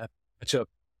Bills matchup.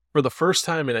 For the first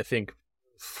time in, I think,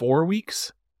 4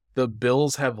 weeks, the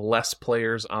Bills have less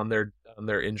players on their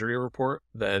injury report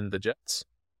than the Jets,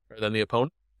 or than the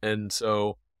opponent. And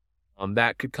so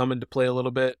that could come into play a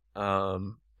little bit.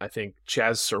 I think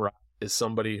Chaz Surratt is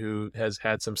somebody who has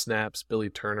had some snaps. Billy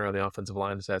Turner on the offensive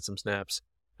line has had some snaps.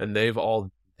 and they've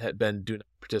all do not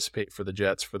participate for the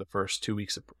Jets for the first 2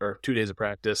 weeks or 2 days of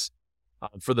practice.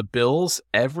 For the Bills,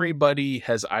 everybody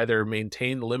has either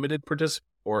maintained limited participant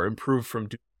or improved from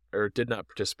or did not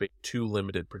participate to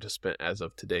limited participant as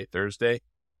of today, Thursday.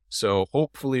 So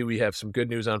hopefully we have some good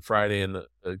news on Friday, and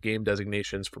the game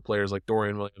designations for players like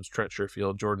Dorian Williams, Trent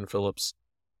Sherfield, Jordan Phillips,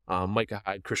 Micah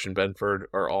Hyde, Christian Benford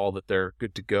are all that they're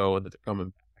good to go and that they're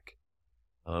coming back.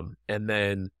 And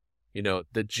then,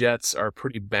 the Jets are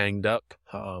pretty banged up.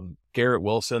 Garrett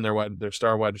Wilson, their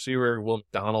star wide receiver, Will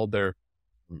McDonald, their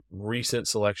recent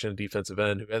selection defensive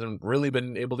end, who hasn't really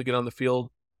been able to get on the field.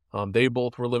 They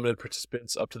both were limited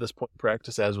participants up to this point in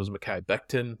practice, as was Mekhi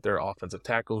Becton, their offensive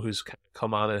tackle, who's kind of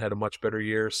come on and had a much better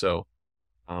year. So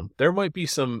there might be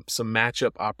some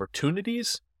matchup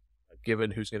opportunities,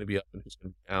 given who's going to be up and who's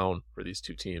going to be down for these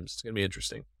two teams. It's going to be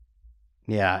interesting.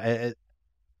 Yeah,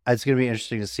 it's going to be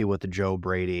interesting to see what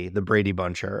the Brady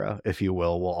Bunch era, if you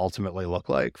will ultimately look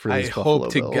like for these Buffalo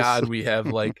Bills. I hope to God we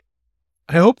have I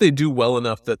hope they do well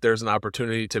enough that there's an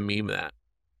opportunity to meme that.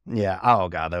 Yeah. Oh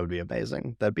God, that would be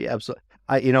amazing. That'd be absolutely.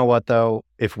 You know what though?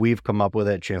 If we've come up with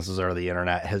it, chances are the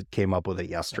internet came up with it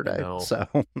yesterday. So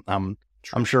I'm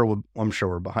sure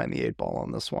we're behind the 8 ball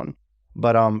on this one.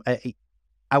 But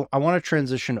I want to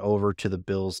transition over to the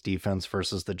Bills defense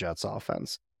versus the Jets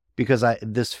offense, because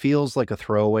this feels like a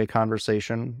throwaway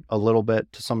conversation a little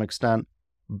bit to some extent,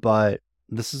 but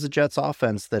this is a Jets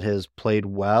offense that has played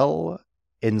well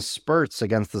in spurts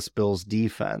against this Bills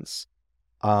defense.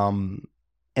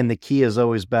 And the key has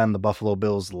always been the Buffalo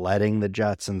Bills letting the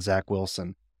Jets and Zach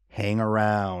Wilson hang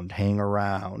around.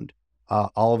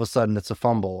 All of a sudden it's a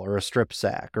fumble or a strip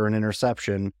sack or an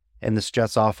interception, and this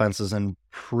Jets offense is in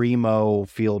primo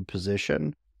field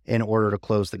position in order to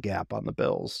close the gap on the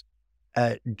Bills.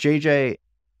 JJ,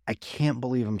 I can't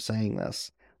believe I'm saying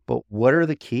this, but what are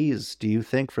the keys, do you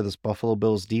think, for this Buffalo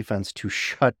Bills defense to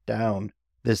shut down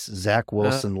this Zach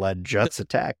Wilson-led Jets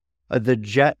attack?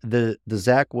 The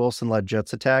Zach Wilson-led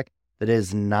Jets attack that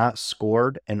has not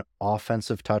scored an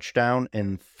offensive touchdown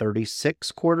in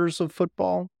 36 quarters of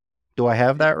football. Do I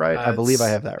have that right? I believe I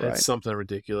have that right. It's something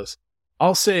ridiculous.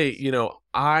 I'll say,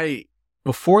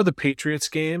 before the Patriots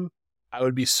game, I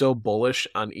would be so bullish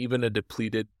on even a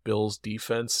depleted Bills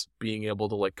defense being able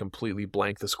to completely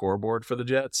blank the scoreboard for the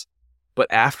Jets. But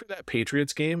after that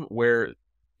Patriots game where,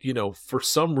 for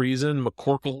some reason,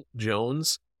 McCorkle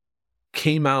Jones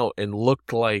came out and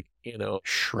looked like,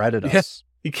 shredded us.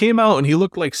 He came out and he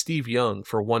looked like Steve Young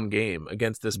for one game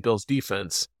against this Bills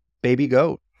defense. Baby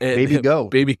goat. Baby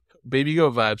goat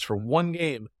vibes for one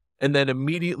game. And then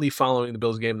immediately following the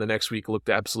Bills game the next week looked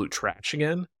absolute trash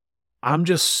again. I'm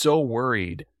just so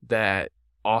worried that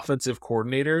offensive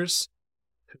coordinators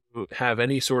who have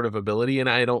any sort of ability, and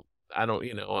I know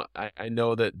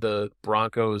that the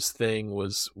Broncos thing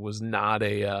was not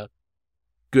a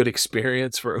good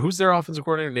experience for who's their offensive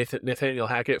coordinator, Nathaniel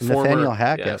Hackett,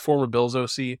 former Bills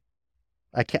OC.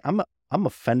 I'm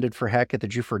offended for Hackett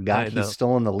that you forgot he's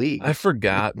still in the league. I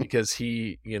forgot because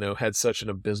he had such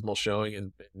an abysmal showing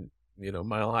in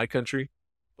Mile High Country,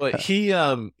 but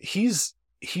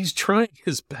he's trying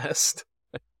his best.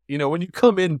 When you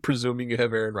come in presuming you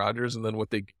have Aaron Rodgers, and then what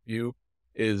they give you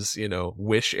is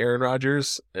wish Aaron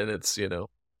Rodgers, and it's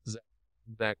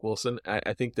Zach Wilson.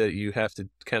 I think that you have to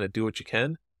kind of do what you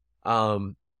can.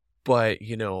 But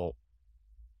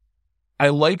I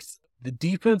liked the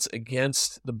defense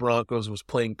against the Broncos was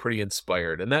playing pretty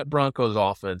inspired, and that Broncos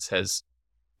offense has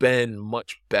been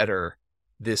much better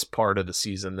this part of the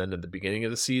season than at the beginning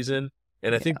of the season.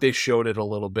 And I think they showed it a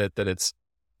little bit that it's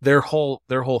their whole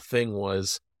thing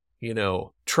was,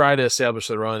 try to establish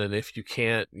the run. And if you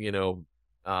can't,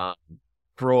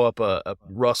 throw up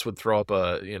Russ would throw up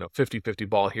a 50-50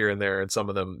 ball here and there, and some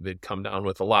of them they'd come down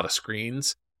with a lot of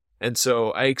screens. And so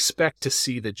I expect to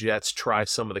see the Jets try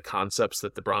some of the concepts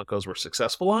that the Broncos were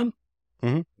successful on,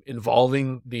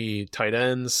 involving the tight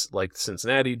ends like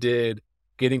Cincinnati did,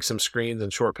 getting some screens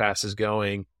and short passes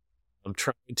going. I'm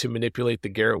trying to manipulate the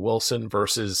Garrett Wilson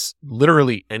versus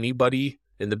literally anybody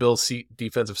in the Bills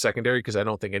defensive secondary, because I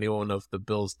don't think any one of the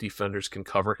Bills defenders can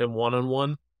cover him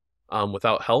one-on-one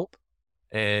without help,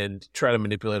 and try to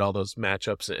manipulate all those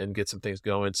matchups and get some things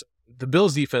going. So the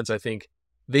Bills defense, I think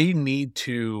they need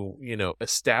to,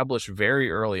 establish very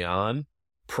early on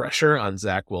pressure on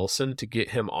Zach Wilson to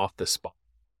get him off the spot.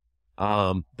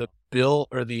 The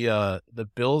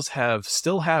Bills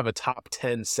still have a top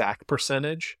 10 sack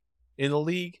percentage in the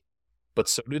league, but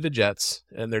so do the Jets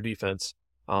and their defense.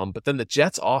 But then the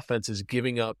Jets offense is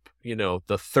giving up,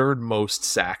 the third most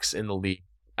sacks in the league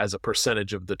as a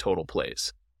percentage of the total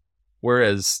plays.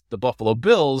 Whereas the Buffalo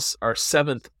Bills are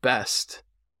 7th best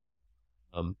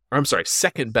or I'm sorry,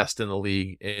 second best in the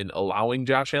league in allowing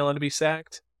Josh Allen to be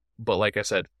sacked. But like I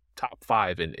said, top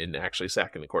 5 in actually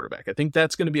sacking the quarterback. I think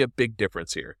that's going to be a big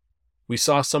difference here. We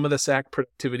saw some of the sack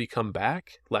productivity come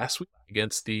back last week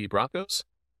against the Broncos.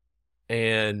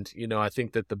 And, I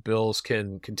think that the Bills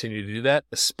can continue to do that,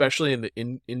 especially in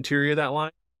the interior of that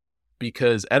line,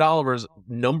 because Ed Oliver's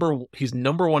he's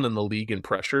number 1 in the league in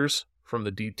pressures from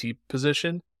the DT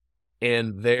position,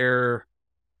 and their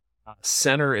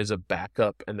center is a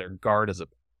backup and their guard is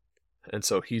and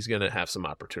so he's going to have some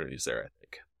opportunities there, I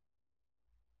think.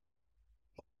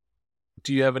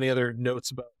 Do you have any other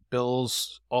notes about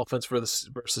Bills offense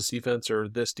versus defense, or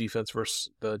this defense versus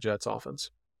the Jets offense?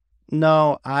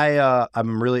 No,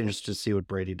 I'm really interested to see what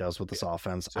Brady does with this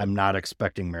offense. I'm not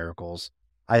expecting miracles.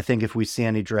 I think if we see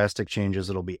any drastic changes,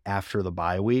 it'll be after the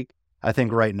bye week. I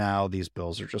think right now these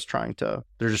Bills are just trying to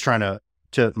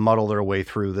muddle their way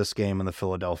through this game and the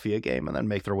Philadelphia game, and then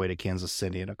make their way to Kansas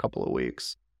City in a couple of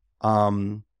weeks.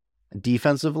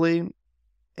 Defensively,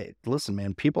 listen,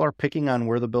 man, people are picking on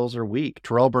where the Bills are weak.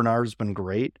 Terrell Bernard's been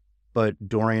great, but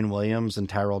Dorian Williams and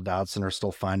Tyrell Dodson are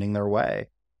still finding their way.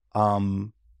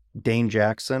 Dane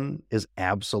Jackson is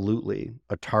absolutely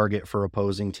a target for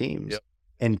opposing teams. Yep.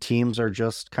 And teams are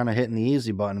just kind of hitting the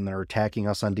easy button, and they're attacking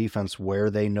us on defense where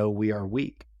they know we are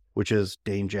weak, which is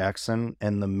Dane Jackson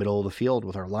and the middle of the field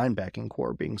with our linebacking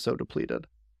core being so depleted.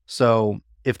 So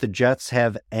if the Jets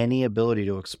have any ability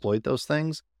to exploit those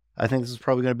things, I think this is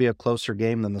probably going to be a closer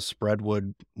game than the spread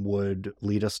would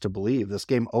lead us to believe. This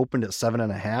game opened at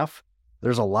 7.5.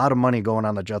 There's a lot of money going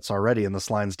on the Jets already, and this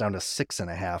line's down to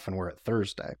 6.5, and we're at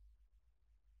Thursday.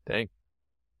 Dang.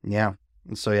 Yeah.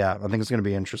 So, yeah, I think it's going to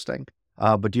be interesting.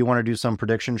 But do you want to do some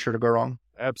predictions sure to go wrong?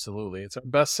 Absolutely. It's our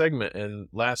best segment, and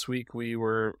last week we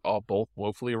were all both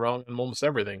woefully wrong on almost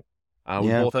everything. We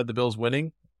both had the Bills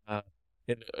winning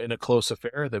in a close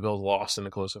affair. The Bills lost in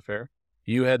a close affair.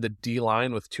 You had the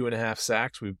D-line with 2.5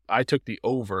 sacks. I took the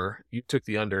over. You took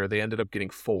the under. They ended up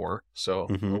getting 4, so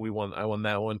we won. I won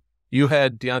that one. You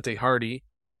had Deontay Hardy,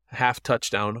 half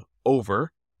touchdown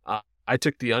over. I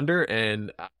took the under,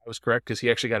 and I was correct because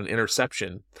he actually got an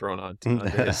interception thrown onto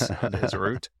his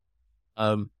route.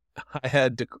 I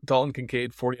had Dalton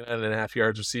Kincaid, 49.5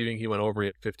 yards receiving. He went over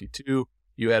at 52.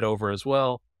 You had over as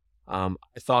well. I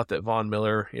thought that Von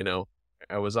Miller,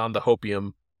 I was on the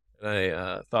hopium, and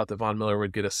I thought that Von Miller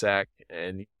would get a sack,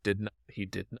 and he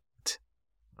did not.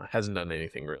 Hasn't done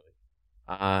anything really.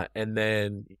 And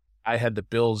then I had the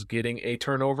Bills getting a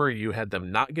turnover. You had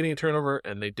them not getting a turnover,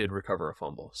 and they did recover a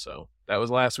fumble. So that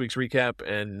was last week's recap,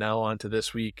 and now on to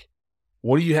this week.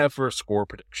 What do you have for a score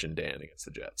prediction, Dan, against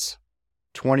the Jets?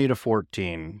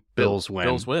 20-14. Bills win.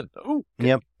 Bills win. Oh, okay.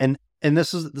 Yep. And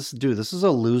this is a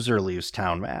loser leaves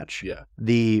town match. Yeah.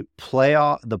 The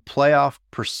playoff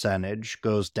percentage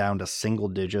goes down to single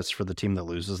digits for the team that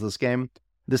loses this game.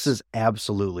 This is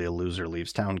absolutely a loser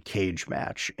leaves town cage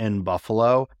match in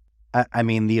Buffalo. I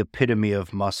mean, the epitome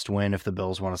of must win if the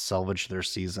Bills want to salvage their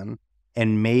season.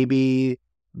 And maybe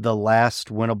the last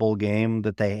winnable game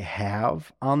that they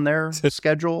have on their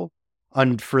schedule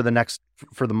for the next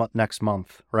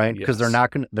month, right? Because they're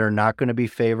not going to be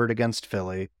favored against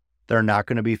Philly. They're not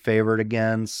going to be favored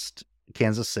against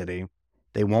Kansas City.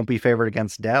 They won't be favored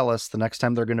against Dallas. The next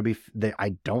time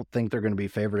I don't think they're going to be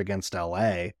favored against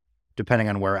LA, depending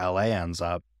on where LA ends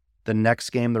up. The next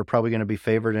game they're probably going to be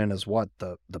favored in is what?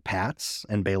 The Pats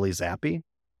and Bailey Zappi?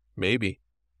 Maybe.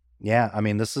 Yeah, I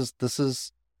mean, this is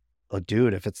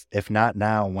dude, if not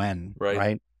now, when?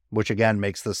 Right? Which again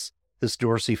makes this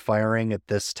Dorsey firing at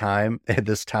this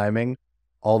timing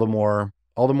all the more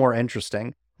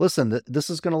interesting. Listen, this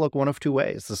is going to look one of two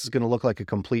ways. This is going to look like a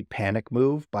complete panic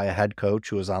move by a head coach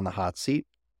who is on the hot seat,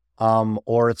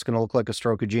 or it's going to look like a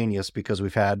stroke of genius because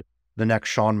we've had the next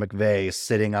Sean McVay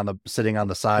sitting on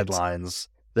the sidelines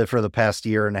for the past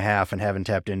year and a half and haven't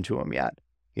tapped into him yet.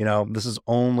 This is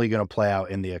only going to play out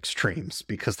in the extremes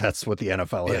because that's what the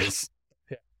NFL is.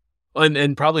 Yeah.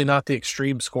 And probably not the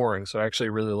extreme scoring. So I actually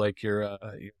really like your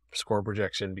score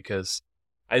projection because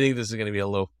I think this is going to be a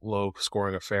low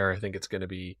scoring affair. I think it's going to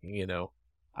be,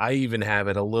 I even have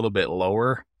it a little bit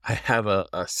lower. I have a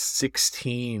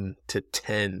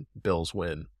 16-10 Bills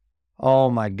win.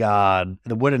 Oh my God.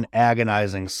 What an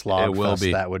agonizing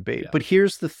slogfest that would be. Yeah. But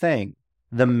here's the thing.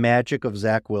 The magic of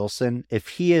Zach Wilson, if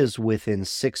he is within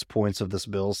 6 points of this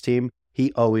Bills team,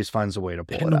 he always finds a way to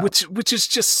pull it out. Which is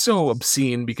just so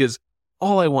obscene because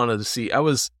all I wanted to see, I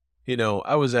was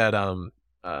at a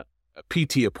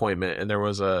PT appointment and there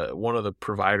was one of the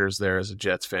providers there as a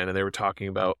Jets fan and they were talking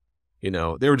about,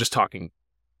 they were just talking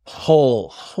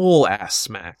whole ass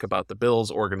smack about the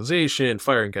Bills organization,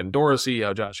 firing Ken Dorsey,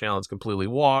 how Josh Allen's completely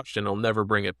washed and he'll never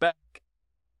bring it back.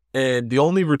 And the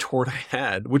only retort I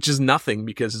had, which is nothing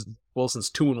because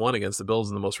Wilson's 2-1 against the Bills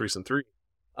in the most recent 3,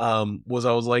 was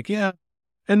I was like, yeah,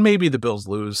 and maybe the Bills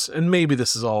lose, and maybe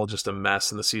this is all just a mess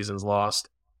and the season's lost.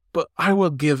 But I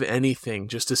will give anything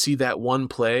just to see that one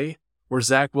play where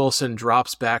Zach Wilson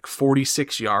drops back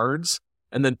 46 yards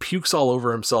and then pukes all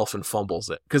over himself and fumbles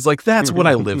it. Because, like, that's what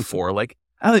I live for. Like,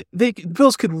 the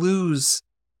Bills could lose,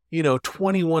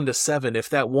 21-7 if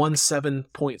that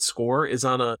 7-point score is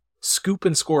on a scoop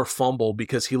and score fumble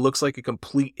because he looks like a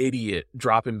complete idiot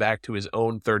dropping back to his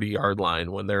own 30-yard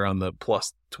line when they're on the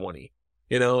plus 20,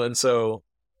 and so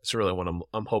it's really what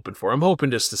I'm hoping for. I'm hoping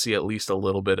just to see at least a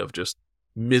little bit of just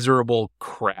miserable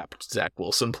crap Zach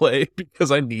Wilson play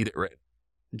because I need it right.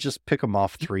 Just pick him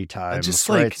off 3 times. Just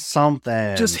right?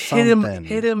 Something. Just hit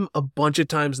him a bunch of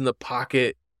times in the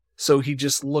pocket so he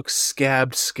just looks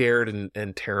scabbed, scared,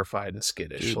 and terrified and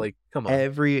skittish. Dude, like, come on.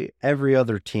 Every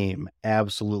other team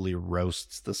absolutely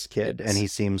roasts this kid, and he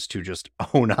seems to just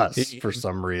own us for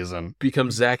some reason.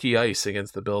 Becomes Zachy Ice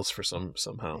against the Bills for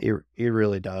somehow. He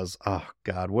really does. Oh,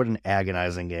 God, what an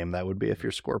agonizing game that would be if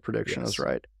your score prediction is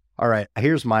right. All right,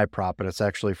 here's my prop, and it's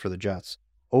actually for the Jets.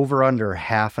 Over under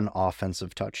half an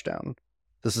offensive touchdown.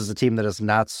 This is a team that has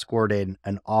not scored an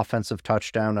offensive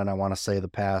touchdown, and I want to say the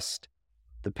past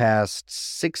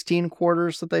 16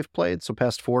 quarters that they've played, so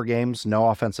past 4 games, no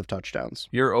offensive touchdowns.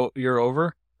 You're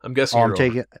over? I'm guessing you're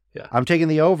over. I'm taking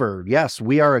the over. Yes,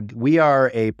 we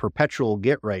are a perpetual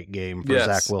get right game for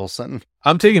Zach Wilson.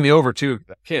 I'm taking the over too.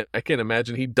 I can't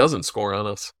imagine he doesn't score on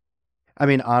us. I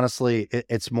mean, honestly,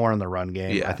 it's more in the run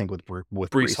game. Yeah. I think with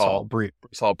Breece Hall.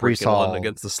 Breece Hall one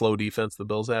against the slow defense the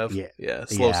Bills have. Yeah,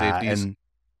 slow safeties. And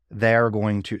they're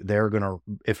going to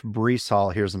if Breece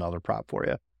Hall, here's another prop for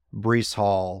you. Breece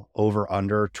Hall over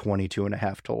under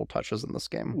 22.5 total touches in this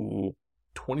game. Ooh,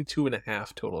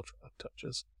 22.5 total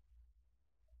touches.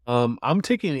 I'm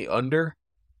taking the under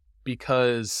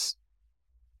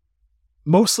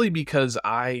mostly because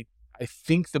I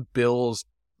think the Bills'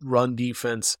 run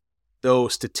defense, though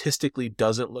statistically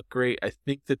doesn't look great, I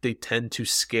think that they tend to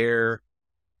scare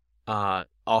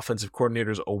offensive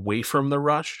coordinators away from the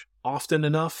rush often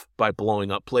enough by blowing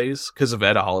up plays because of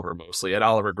Ed Oliver mostly. Ed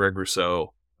Oliver, Greg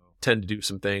Rousseau tend to do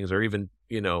some things, or even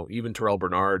Terrell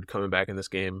Bernard coming back in this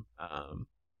game,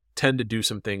 tend to do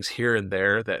some things here and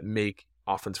there that make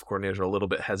offensive coordinators a little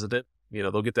bit hesitant.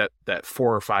 They'll get that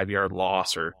 4 or 5 yard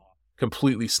loss or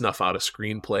completely snuff out a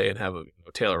screenplay and have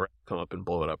Taylor come up and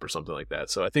blow it up or something like that.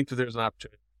 So I think that there's an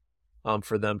opportunity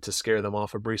for them to scare them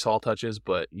off of Breece Hall touches,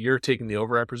 but you're taking the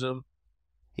over, I presume?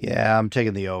 Yeah, I'm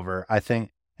taking the over. I think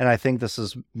this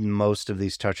is most of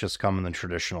these touches come in the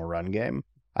traditional run game.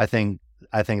 I think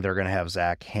they're going to have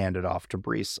Zach hand it off to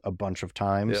Breece a bunch of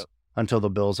times until the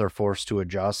Bills are forced to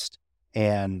adjust,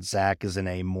 and Zach is in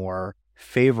a more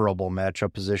favorable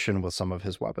matchup position with some of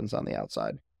his weapons on the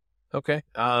outside. Okay.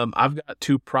 I've got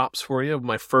 2 props for you.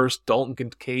 My first, Dalton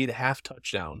Kincaid half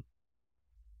touchdown.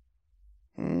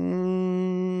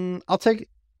 I'll take.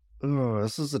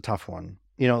 This is a tough one.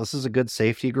 This is a good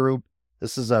safety group.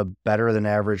 This is a better than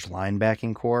average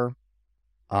linebacking core.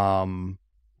 The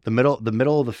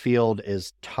middle of the field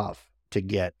is tough to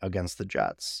get against the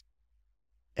Jets,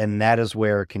 and that is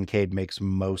where Kincaid makes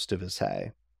most of his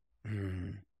hay.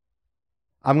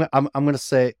 I'm gonna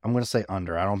say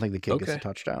under. I don't think the kid gets a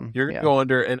touchdown. You're gonna go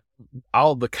under, and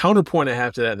the counterpoint I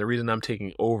have to that, and the reason I'm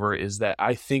taking over is that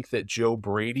I think that Joe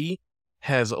Brady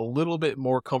has a little bit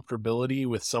more comfortability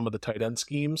with some of the tight end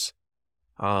schemes,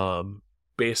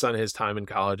 based on his time in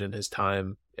college and his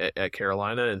time at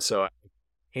Carolina, and so I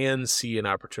can see an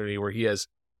opportunity where he has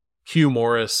Hugh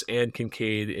Morris and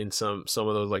Kincaid in some of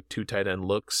those like 2 tight end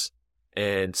looks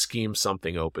and scheme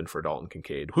something open for Dalton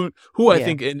Kincaid, who I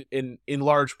think in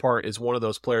large part is one of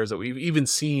those players that we've even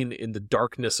seen in the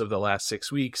darkness of the last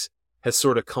 6 weeks has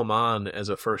sort of come on as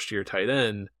a first-year tight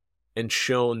end and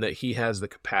shown that he has the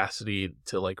capacity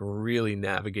to like really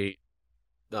navigate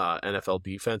NFL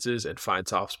defenses and find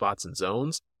soft spots and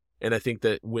zones. And I think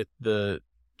that with the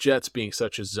Jets being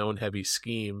such a zone-heavy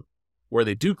scheme where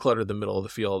they do clutter the middle of the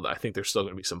field, I think there's still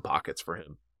going to be some pockets for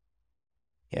him.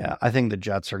 Yeah, I think the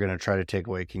Jets are going to try to take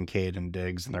away Kincaid and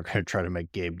Diggs, and they're going to try to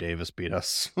make Gabe Davis beat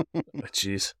us.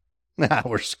 Jeez. Nah,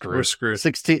 we're screwed. We're screwed.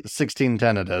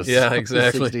 16-10 it is. Yeah,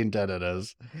 exactly. 16-10 it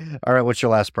is. All right, what's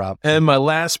your last prop? And my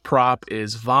last prop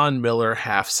is Von Miller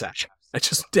half sack. I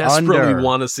just desperately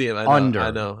want to see him. I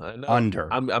know.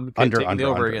 Under. I'm taking the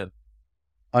over again.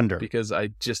 Under. Because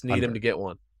I just need him to get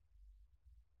one.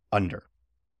 Under.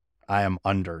 I am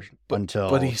under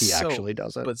until he actually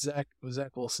does it. But Zach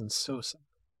Wilson's so sad.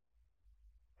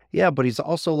 Yeah, but he's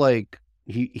also like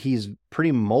he's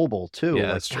pretty mobile too. Yeah,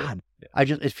 like, that's true. God,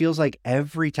 Yeah. it feels like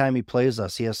every time he plays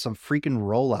us, he has some freaking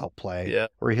rollout play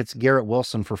where he hits Garrett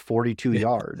Wilson for 42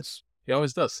 yards. He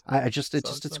always does.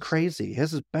 It's crazy. He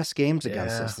has his best games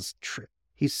against us.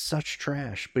 He's such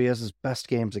trash, but he has his best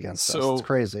games against us. It's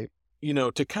crazy.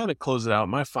 To kind of close it out,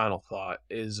 my final thought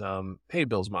is, hey,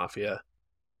 Bills Mafia,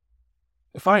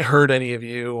 if I hurt any of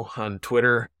you on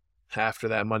Twitter after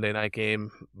that Monday night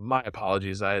game, my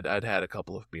apologies. I'd had a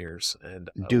couple of beers, and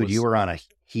dude, you were on a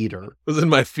heater. Was in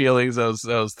my feelings. I was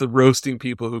the roasting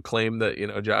people who claimed that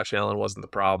Josh Allen wasn't the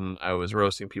problem. I was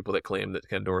roasting people that claimed that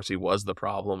Ken Dorsey was the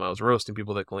problem. I was roasting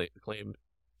people that claimed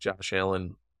Josh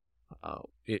Allen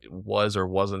it was or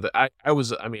wasn't. I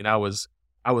was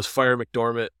fire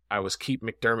McDermott. I was keep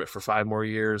McDermott for 5 more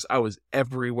years. I was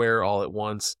everywhere all at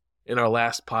once. In our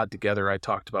last pod together, I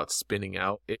talked about spinning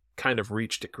out. It kind of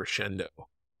reached a crescendo.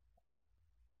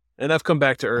 And I've come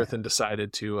back to earth and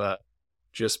decided to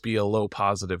just be a low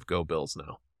positive go Bills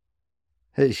now.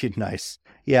 Nice.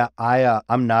 Yeah,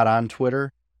 I'm not on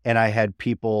Twitter, and I had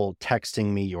people texting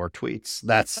me your tweets.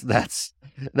 That's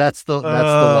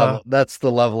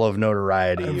the level of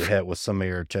notoriety you hit with some of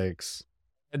your takes.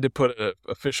 I had to put an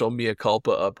official mea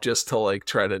culpa up just to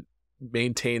try to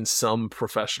maintain some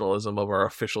professionalism of our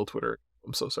official Twitter.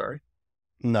 I'm so sorry.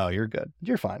 No, you're good.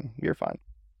 You're fine.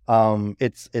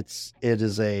 It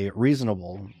is a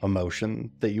reasonable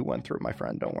emotion that you went through, my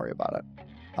friend. Don't worry about it.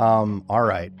 All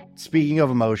right. Speaking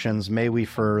of emotions, may we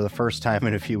for the first time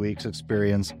in a few weeks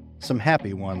experience some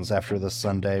happy ones after this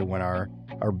Sunday when our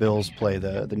Bills play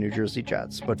the New Jersey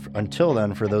Jets. But until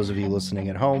then, for those of you listening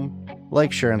at home,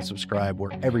 like, share, and subscribe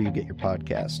wherever you get your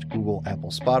podcast. Google, Apple,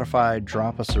 Spotify.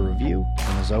 Drop us a review.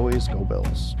 And as always, go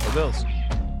Bills. Go Bills.